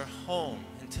this their home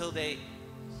until they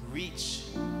reach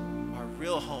our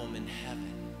real home in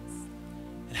heaven.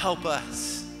 And help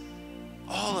us,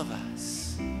 all of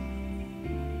us,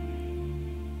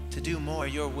 to do more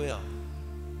your will,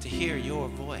 to hear your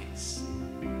voice,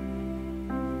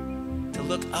 to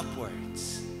look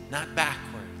upwards, not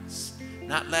backwards,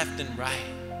 not left and right,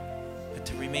 but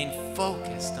to remain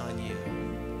focused on you.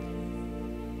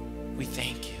 We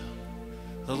thank you.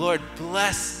 The Lord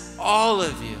bless all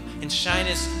of you and shine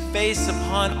his face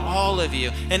upon all of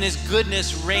you, and his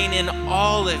goodness reign in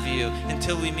all of you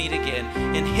until we meet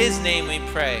again. In his name we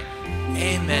pray.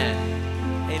 Amen.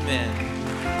 Amen.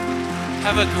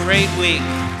 Have a great week.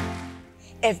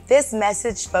 If this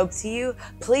message spoke to you,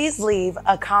 please leave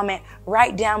a comment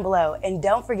right down below. And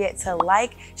don't forget to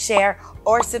like, share,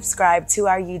 or subscribe to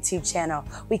our YouTube channel.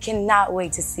 We cannot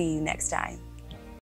wait to see you next time.